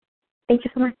 Thank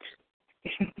you so much.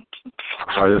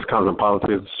 All right, this is Compton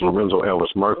Politics. This is Lorenzo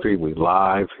Elvis Murphy. We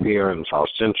live here in South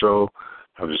Central.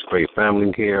 I have this great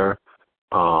family here.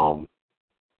 I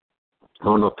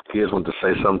don't know if the kids want to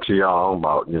say something to y'all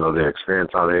about, their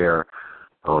experience out here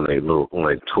on their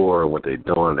tour, what they're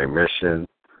doing, their mission.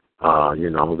 I'm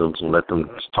going to let them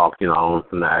talk, I don't want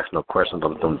to ask no questions,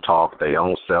 let them talk their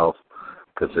own self,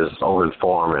 because it's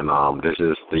over-informed, and this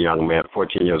is the young man,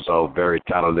 14 years old, very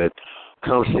talented.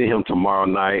 Come see him tomorrow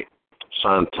night,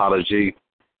 Scientology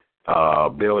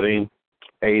building,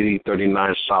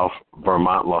 8039 South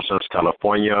Vermont, Los Angeles,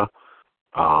 California.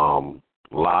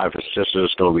 Live. His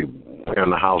sister's going to be tearing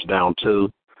the house down, too.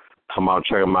 Come out,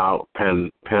 check them out.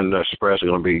 Panda Express is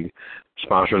going to be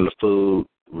sponsoring the food.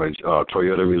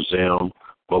 Toyota Museum,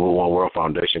 Global One World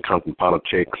Foundation, Compton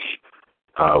Politics.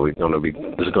 This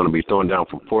is going to be thrown down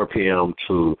from 4 p.m.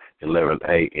 to 11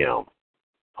 a.m.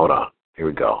 Hold on. Here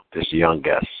we go. This young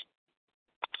guest.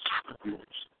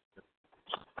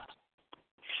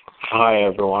 Hi,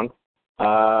 everyone.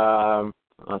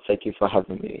 Thank you for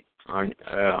having me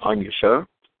on your show.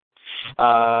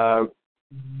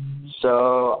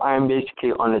 So I'm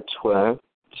basically on a tour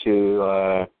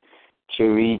to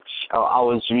reach. I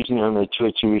was reaching on a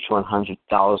tour to reach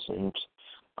 100,000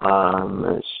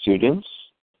 students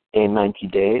in 90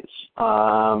 days,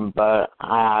 but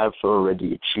I have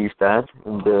already achieved that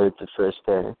in the first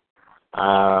day.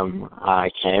 I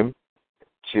came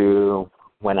to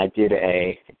when I did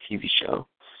a TV show,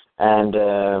 and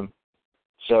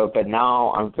but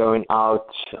now I'm going out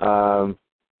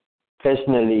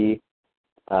personally,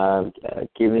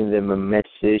 giving them a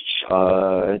message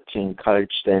to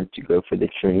encourage them to go for the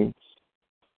dreams.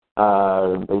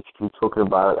 Basically talking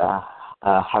about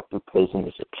a happy person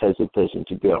is a pleasant person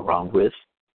to be around with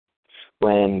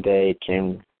when they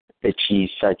can achieve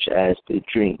such as their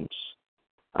dreams.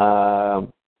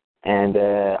 And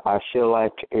I feel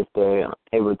like if they're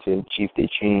able to achieve their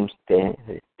dreams,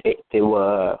 they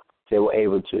were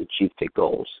able to achieve their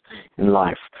goals in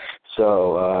life.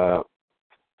 So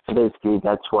basically,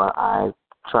 that's what I'm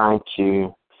trying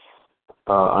to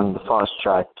on the fast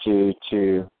track to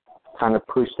kind of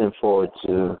push them forward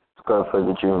to go for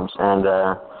the dreams. And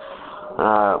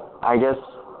I guess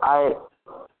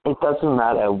it doesn't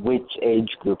matter which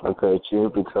age group I go to,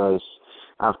 because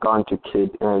I've gone to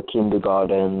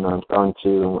kindergarten, I've gone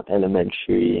to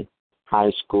elementary,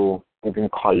 high school, even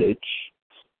college,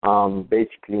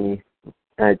 basically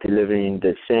delivering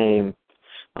the same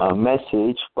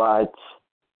message, but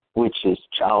which is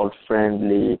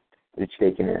child-friendly, which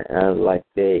they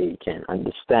can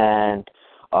understand.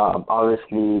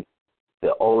 Obviously,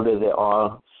 the older they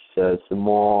are, the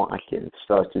more I can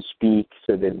start to speak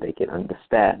so that they can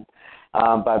understand.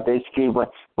 But basically,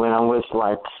 when I was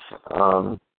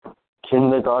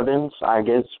kindergartens, I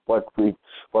guess what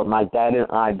my dad and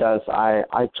I does,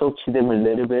 I talk to them a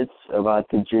little bit about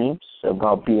the dreams,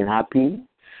 about being happy,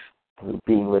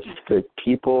 being with good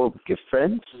people, good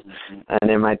friends, and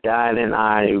then my dad and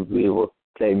I, we will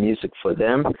play music for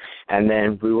them, and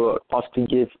then we will often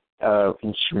give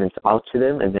instruments out to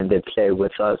them, and then they play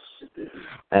with us,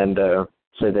 and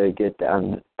so they get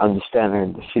the understanding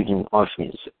and the feeling of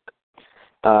music.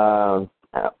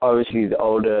 Obviously, the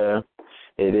older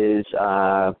it is,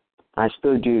 I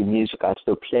still do music, I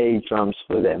still play drums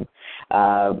for them,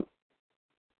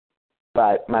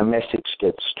 but my message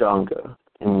gets stronger,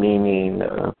 meaning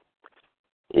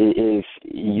if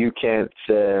you can't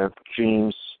your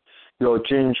dreams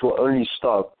will only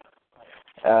stop.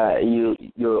 You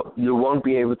won't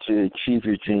be able to achieve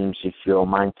your dreams if your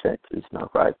mindset is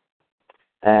not right.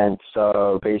 And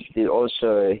so basically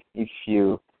also if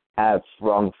you have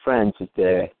wrong friends, if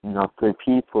they're not good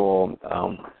people,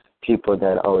 people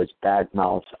that always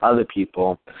badmouth other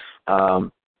people,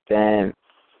 then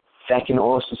that can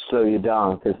also slow you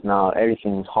down, because now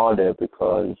everything is harder,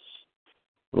 because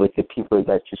with the people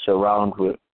that you surround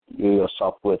with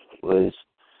yourself with was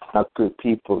not good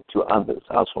people to others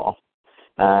as well.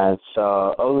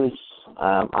 So always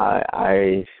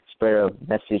I spread a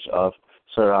message of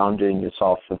surrounding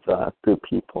yourself with good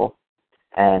people,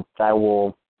 and that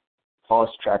will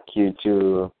fast track you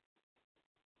to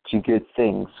good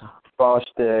things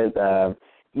faster,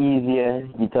 easier.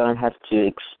 You don't have to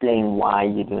explain why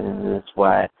you're doing this,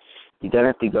 why you don't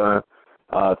have to go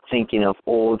thinking of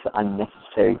all the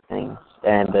unnecessary things,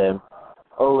 and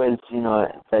always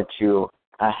that you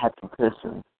are a happy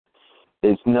person.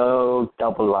 There's no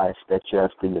double life that you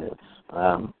have to live.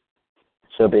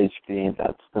 So basically,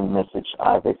 that's the message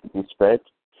I basically spread.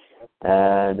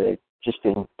 And just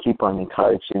to keep on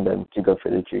encouraging them to go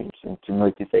for their dreams and to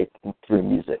motivate them through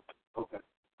music. Okay.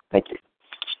 Thank you.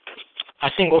 I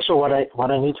think also what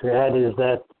I need to add is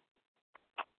that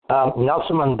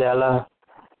Nelson Mandela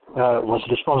was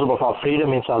responsible for our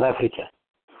freedom in South Africa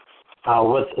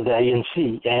with the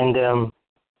ANC. And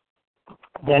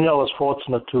Daniel was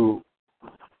fortunate to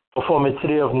perform at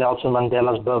 3 of Nelson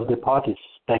Mandela's birthday parties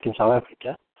back in South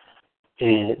Africa.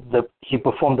 He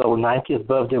performed the 90th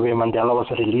birthday where Mandela was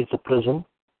released from prison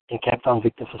in Compton,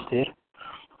 Victor Verster.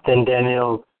 Then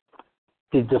Daniel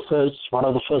did one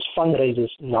of the first fundraisers.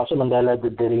 Nelson Mandela had the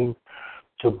dream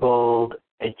to build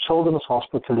a children's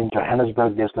hospital in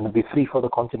Johannesburg that's going to be free for the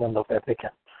continent of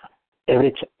Africa.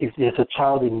 If there's a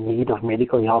child in need of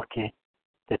medical health care,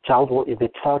 if the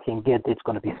child can get it, it's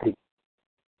going to be free.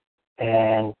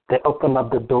 And they opened up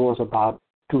the doors about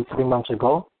 2-3 months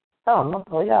ago.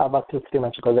 About 2-3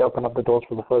 months ago, they opened up the doors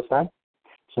for the first time.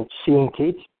 So seeing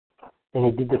kids. And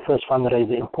he did the first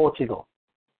fundraiser in Portugal.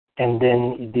 And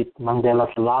then he did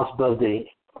Mandela's last birthday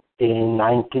in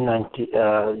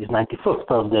 1990, his 95th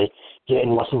birthday here in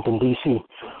Washington, D.C.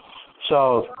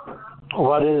 So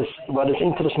what is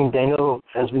interesting, Daniel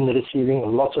has been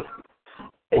receiving lots of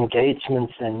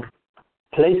engagements and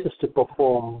places to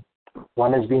perform.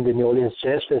 One has been the New Orleans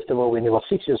Jazz Festival. When he was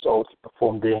 6 years old, he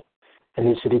performed there. And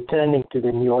he's returning to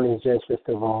the New Orleans Jazz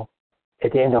Festival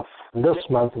at the end of this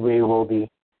month, we will be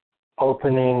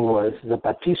opening with the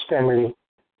Baptiste family.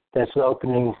 That's the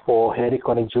opening for Harry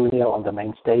Connick Jr. on the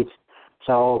main stage.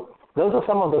 So those are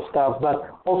some of the stuff. But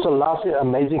also last year,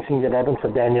 amazing thing that happened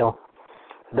for Daniel.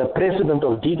 The president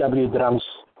of DW Drums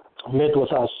met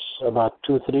with us about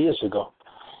 2-3 years ago.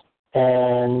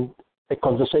 And a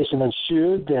conversation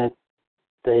ensued that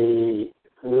they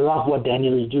love what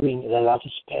Daniel is doing. They love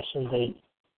his passion.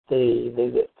 They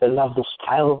love the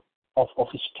style of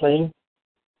his playing.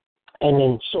 And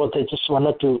then so they just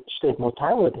wanted to spend more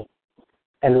time with him.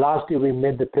 And last year we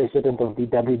met the president of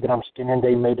DW Drums, and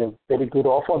they made a very good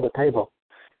offer on the table.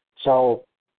 So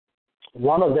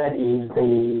one of that is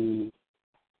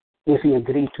if he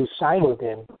agreed to sign with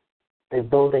them, they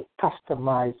built a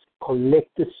customized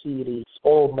collector series,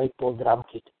 all maple drum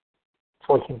kit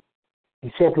for him.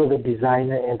 He sat with a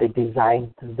designer and they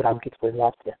designed the drum kit for him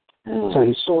last year. So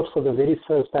he sold for the very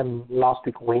first time last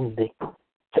week, Wednesday.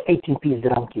 It's an 18-piece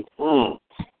drum kit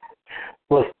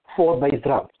with 4 bass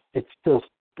drums.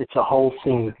 It's a whole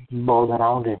thing built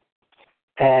around it.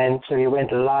 And so he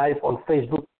went live on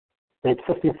Facebook. They had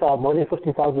more than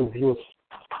 15,000 views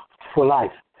for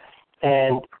live.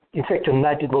 And in fact,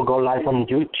 tonight it will go live on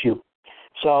YouTube.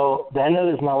 So Daniel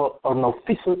is now an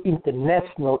official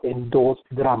international endorsed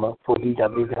drummer for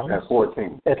DW Drums. At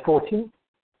 14. At 14.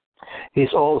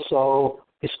 He's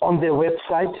on their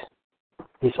website.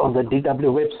 He's on the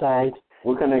DW website.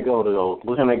 Where can they go to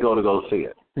go see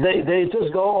it? They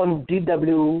just go on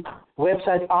DW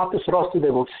website, artist roster.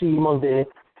 They will see him on there.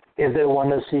 If they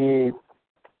want to see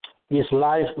his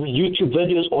live YouTube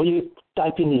videos, all you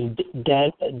type in is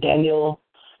Daniel.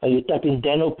 You type in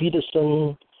Daniel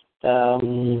Peterson,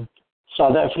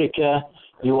 South Africa.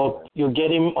 You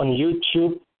get him on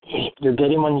YouTube. You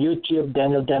get him on YouTube.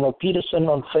 Daniel Peterson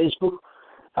on Facebook.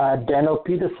 Daniel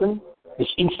Peterson. His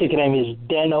Instagram is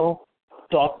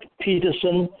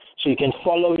Daniel.Peterson. So you can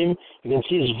follow him. You can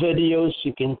see his videos.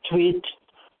 You can tweet.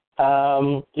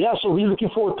 So we're looking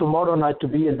forward tomorrow night to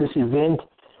be at this event.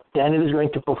 Daniel is going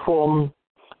to perform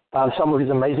some of his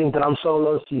amazing drum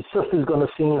solos. His sister's going to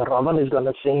sing. Robin is going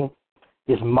to sing.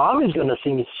 His mom is going to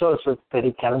sing. He's so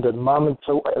very talented mom. And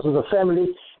so as a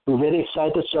family, we're very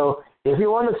excited. So if you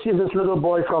want to see this little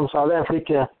boy from South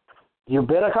Africa, you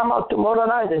better come out tomorrow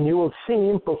night and you will see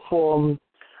him perform.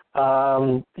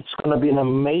 It's going to be an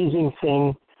amazing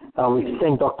thing. We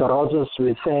thank Dr. Rogers.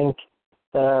 We thank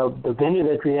the venue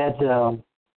that we had,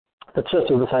 the Church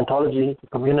of the Scientology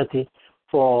community,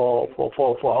 for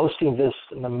hosting this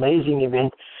an amazing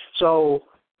event. So,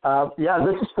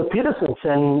 this is the Petersons,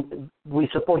 and we're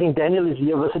supporting. Daniel is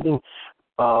here visiting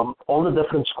all the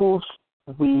different schools.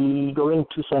 We're going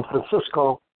to San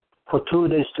Francisco for 2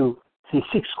 days to see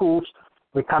 6 schools.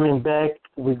 We're coming back.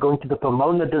 We're going to the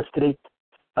Pomona district.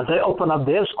 They open up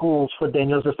their schools for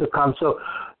Daniel just to come. So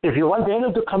if you want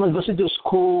Daniel to come and visit your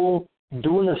school,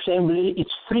 do an assembly,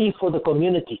 it's free for the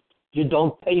community. You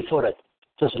don't pay for it.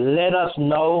 Just let us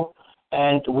know,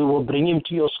 and we will bring him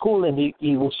to your school, and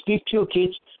he will speak to your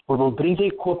kids. We will bring the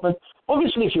equipment.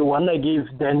 Obviously, if you want to give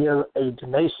Daniel a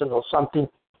donation or something,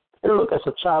 look, as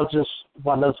a child, just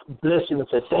want to bless him and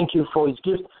say thank you for his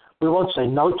gift. We won't say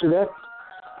no to that.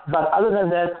 But other than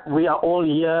that, we are all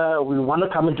here. We want to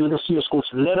come and do this to your schools.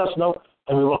 Let us know,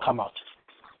 and we will come out.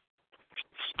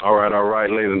 All right,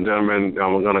 ladies and gentlemen.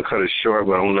 I'm going to cut it short,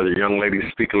 but I'm going to let the young lady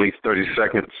speak at least 30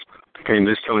 seconds. Can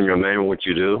you just tell them your name and what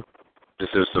you do? This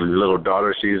is the little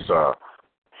daughter. She's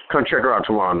come check her out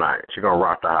tomorrow night. She's going to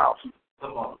rock the house.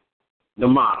 The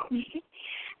mom.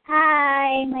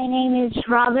 Hi, my name is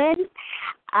Robin.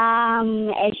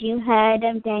 As you heard,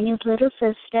 I'm Daniel's little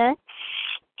sister.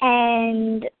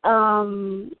 And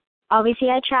obviously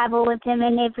I travel with him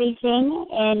and everything.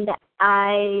 And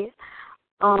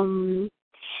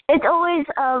it's always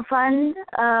fun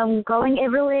going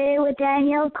everywhere with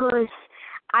Daniel because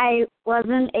I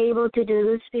wasn't able to do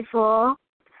this before.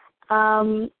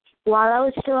 While I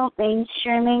was still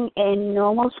mainstreaming in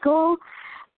normal school,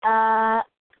 I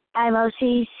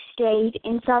mostly stayed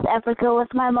in South Africa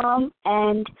with my mom.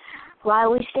 And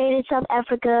while we stayed in South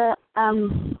Africa,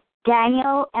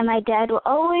 Daniel and my dad would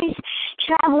always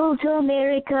travel to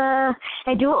America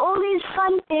and do all these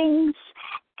fun things.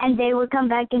 And they would come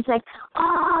back and it's like,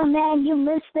 oh, man, you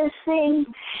missed this thing.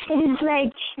 And it's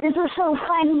like, this was so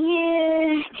fun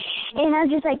here. And I was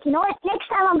just like, you know what, next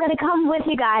time I'm going to come with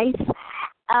you guys.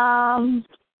 And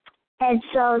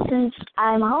so since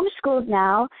I'm homeschooled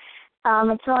now,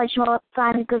 it's so much more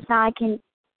fun because now I can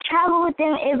travel with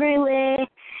them everywhere.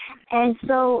 And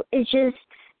so it's just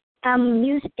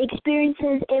new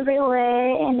experiences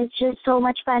everywhere, and it's just so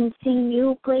much fun seeing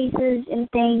new places and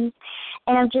things.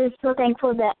 and I'm just so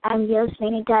thankful that I'm here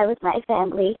spending time with my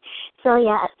family. So,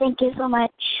 yeah, thank you so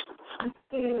much.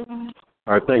 All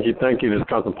right, thank you. This is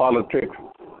Compton Politics.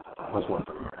 What's one?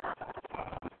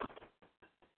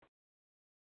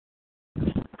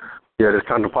 Yeah, this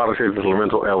Compton Politics is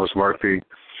Lorenzo Elvis Murphy.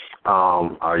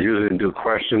 I usually do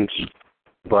questions,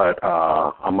 but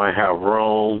I might have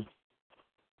room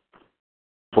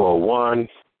for one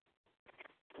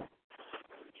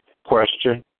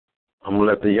question. I'm going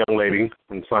to let the young lady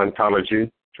from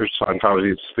Scientology, Church of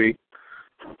Scientology, speak,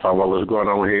 talk about what's going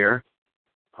on here.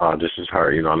 This is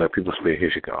her, I let people speak.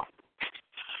 Here she go.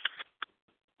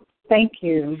 Thank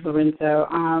you, Lorenzo.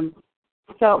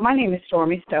 So my name is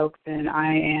Stormy Stokes, and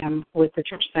I am with the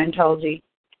Church of Scientology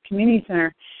Community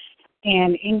Center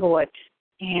in Inglewood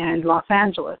and Los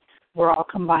Angeles. We're all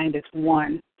combined as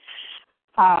one.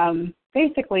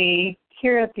 Basically,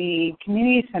 here at the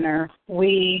Community Center,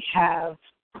 we have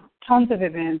tons of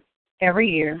events every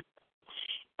year,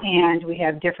 and we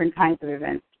have different kinds of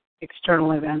events,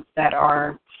 external events that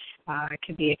are, it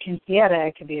could be a quinceañera,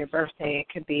 it could be a birthday, it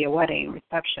could be a wedding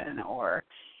reception, or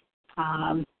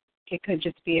it could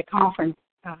just be a conference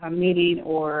meeting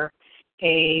or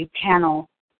a panel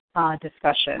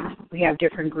discussion. We have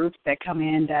different groups that come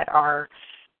in that are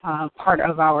part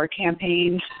of our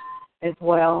campaign as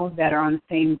well, that are on the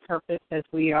same purpose as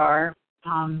we are,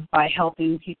 by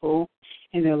helping people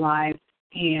in their lives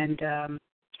and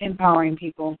empowering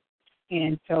people.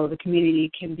 And so the community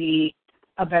can be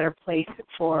a better place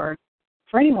for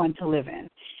anyone to live in.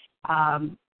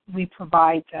 We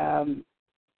provide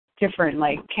different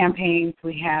campaigns.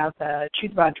 We have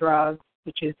Truth About Drugs,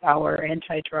 which is our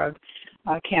anti-drug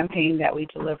campaign that we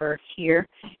deliver here.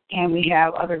 And we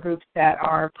have other groups that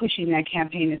are pushing that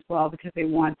campaign as well because they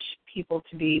want people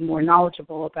to be more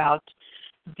knowledgeable about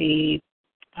the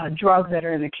drugs that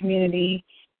are in the community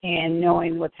and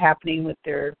knowing what's happening with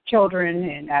their children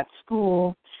and at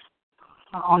school,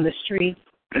 on the streets,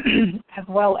 as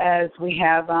well as we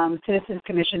have Citizens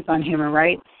Commissions on Human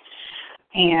Rights,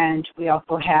 and we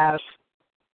also have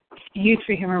Youth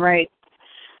for Human Rights,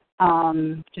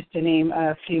 just to name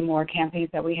a few more campaigns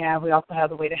that we have. We also have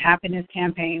the Way to Happiness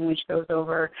campaign, which goes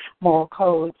over moral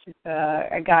codes. It's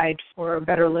a guide for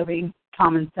better living,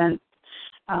 common sense.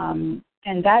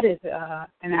 And that is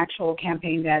an actual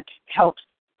campaign that helps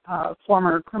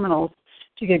former criminals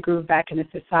to get grooved back into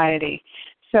society.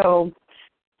 So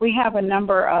we have a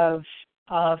number of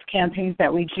campaigns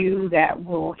that we do that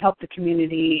will help the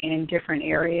community in different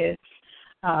areas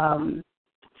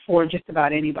for just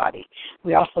about anybody.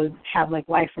 We also have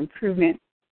life improvement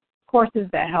courses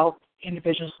that help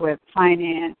individuals with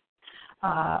finance,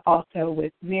 also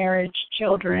with marriage,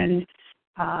 children,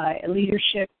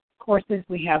 leadership courses.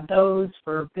 We have those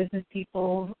for business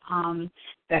people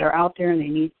that are out there and they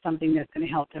need something that's going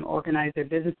to help them organize their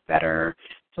business better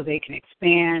so they can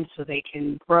expand, so they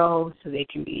can grow, so they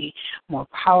can be more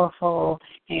powerful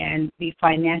and be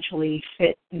financially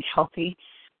fit and healthy.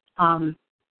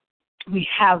 We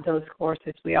have those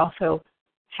courses. We also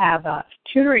have a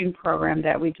tutoring program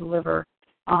that we deliver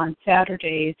on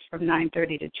Saturdays from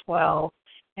 9:30 to 12,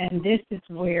 and this is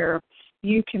where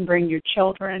you can bring your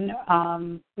children.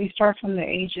 We start from the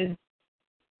ages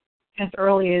as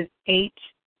early as 8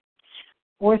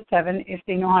 or 7 if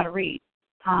they know how to read,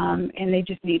 and they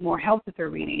just need more help with their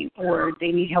reading, or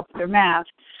they need help with their math.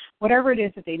 Whatever it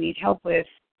is that they need help with,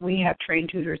 we have trained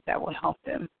tutors that will help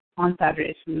them on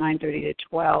Saturdays from 9:30 to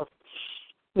 12.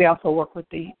 We also work with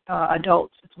the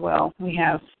adults as well. We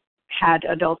have had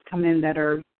adults come in that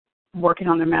are working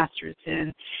on their master's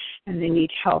and they need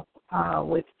help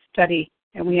with study,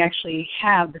 and we actually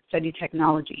have the study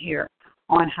technology here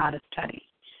on how to study.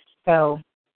 So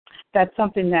that's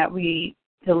something that we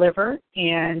deliver,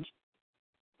 and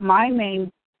my main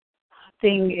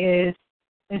thing is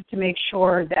to make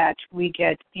sure that we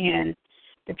get in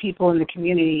the people in the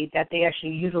community, that they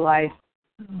actually utilize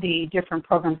the different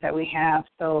programs that we have.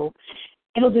 So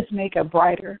it'll just make a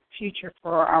brighter future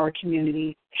for our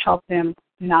community, help them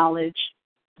knowledge,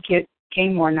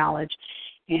 gain more knowledge,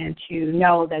 and to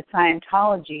know that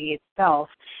Scientology itself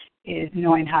is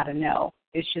knowing how to know.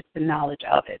 It's just the knowledge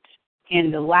of it.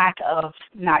 And the lack of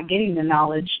not getting the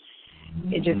knowledge,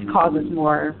 it just causes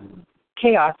more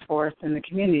chaos for us in the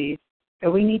communities.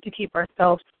 So we need to keep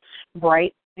ourselves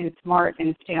bright and smart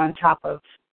and stay on top of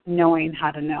knowing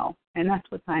how to know. And that's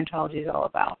what Scientology is all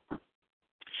about.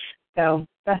 So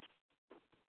that's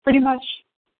pretty much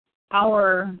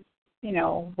our,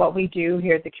 what we do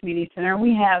here at the Community Center.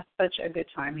 We have such a good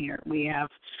time here.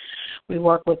 We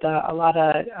work with a lot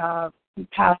of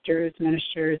pastors,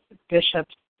 ministers,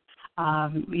 bishops.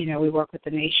 We work with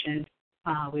the nation.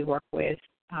 We work with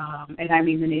and I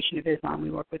mean the Nation of Islam.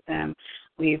 We work with them.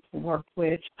 We've worked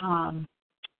with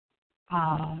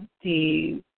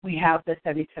we have the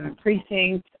 77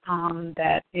 precinct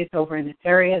that is over in this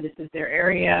area. This is their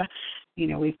area.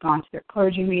 We've gone to their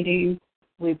clergy meetings.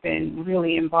 We've been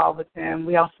really involved with them.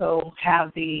 We also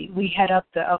have we head up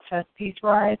the Upfest Peace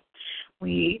Ride.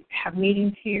 We have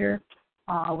meetings here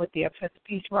with the Upfest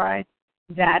Peace Ride.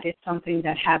 That is something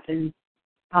that happens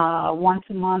once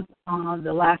a month on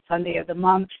the last Sunday of the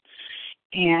month.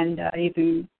 And you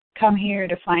can come here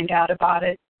to find out about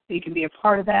it. So you can be a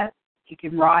part of that. You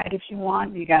can ride if you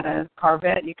want. You got a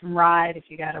Corvette, you can ride. If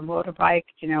you got a motorbike,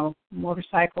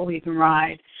 motorcycle, you can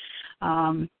ride.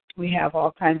 We have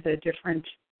all kinds of different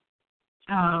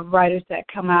riders that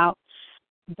come out,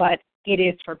 but it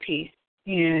is for peace.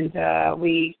 And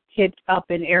we hit up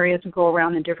in areas, we go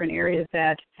around in different areas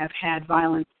that have had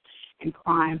violence and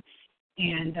crime,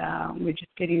 and we're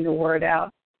just getting the word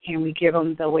out. And we give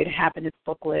them the Way to Happiness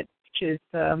booklet, which is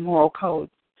the moral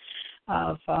codes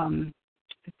of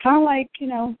it's kind of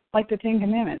like the Ten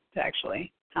Commandments,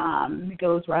 actually. It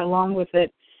goes right along with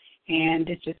it, and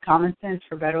it's just common sense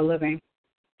for better living.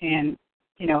 And,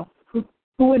 who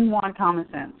wouldn't want common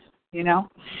sense,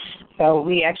 So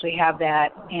we actually have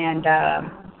that, and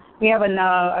we have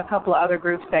a couple of other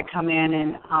groups that come in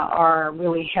and are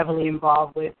really heavily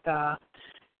involved with,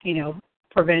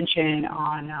 prevention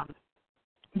on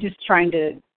just trying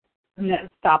to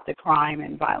stop the crime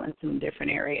and violence in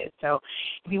different areas. So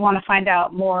if you want to find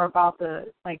out more about the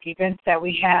events that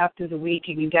we have through the week,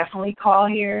 you can definitely call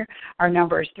here. Our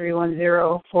number is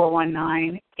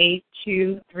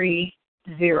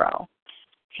 310-419-8230.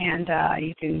 And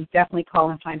you can definitely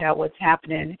call and find out what's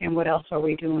happening and what else are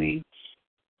we doing.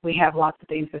 We have lots of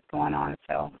things that's going on.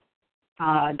 So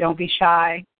don't be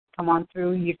shy. Come on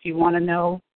through. If you want to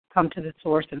know, come to the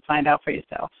source and find out for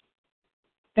yourself.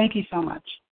 Thank you so much.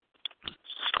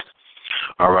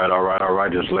 All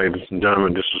right. Just ladies and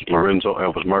gentlemen, this is Lorenzo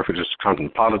Elvis Murphy. This is Compton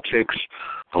Politics.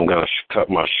 I'm going to cut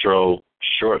my show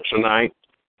short tonight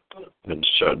and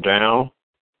shut down.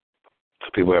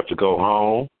 People have to go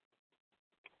home.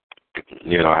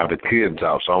 I have the kids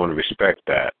out, so I want to respect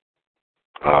that.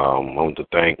 I want to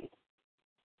thank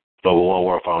Global One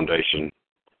World Foundation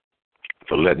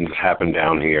for letting this happen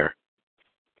down here,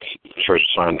 Church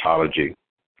of Scientology,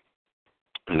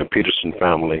 and the Peterson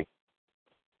family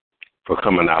for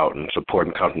coming out and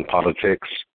supporting Compton Politics.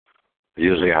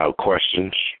 Usually I have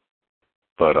questions,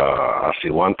 but I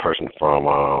see one person from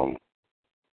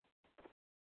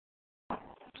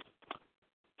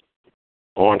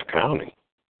Orange County.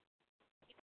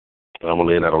 I'm going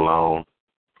to leave that alone.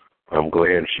 I'm going to go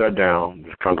ahead and shut down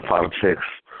this Compton Politics.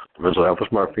 Lorenzo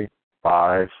Elvis Murphy,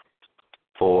 5,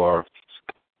 4,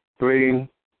 3,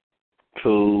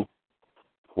 2,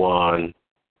 1,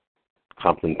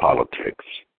 Compton Politics.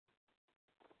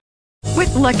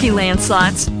 With Lucky Land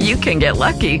Slots, you can get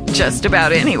lucky just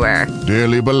about anywhere.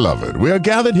 Dearly beloved, we are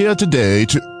gathered here today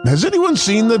to... Has anyone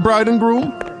seen the bride and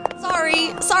groom?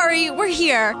 Sorry, we're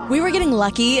here. We were getting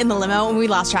lucky in the limo and we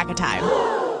lost track of time.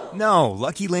 No,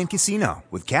 Lucky Land Casino,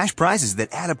 with cash prizes that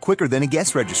add up quicker than a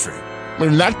guest registry.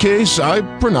 In that case, I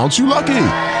pronounce you lucky.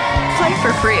 Play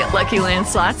for free at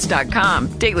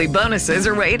LuckyLandSlots.com. Daily bonuses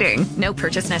are waiting. No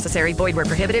purchase necessary. Void where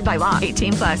prohibited by law.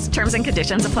 18+. Terms and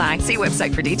conditions apply. See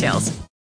website for details.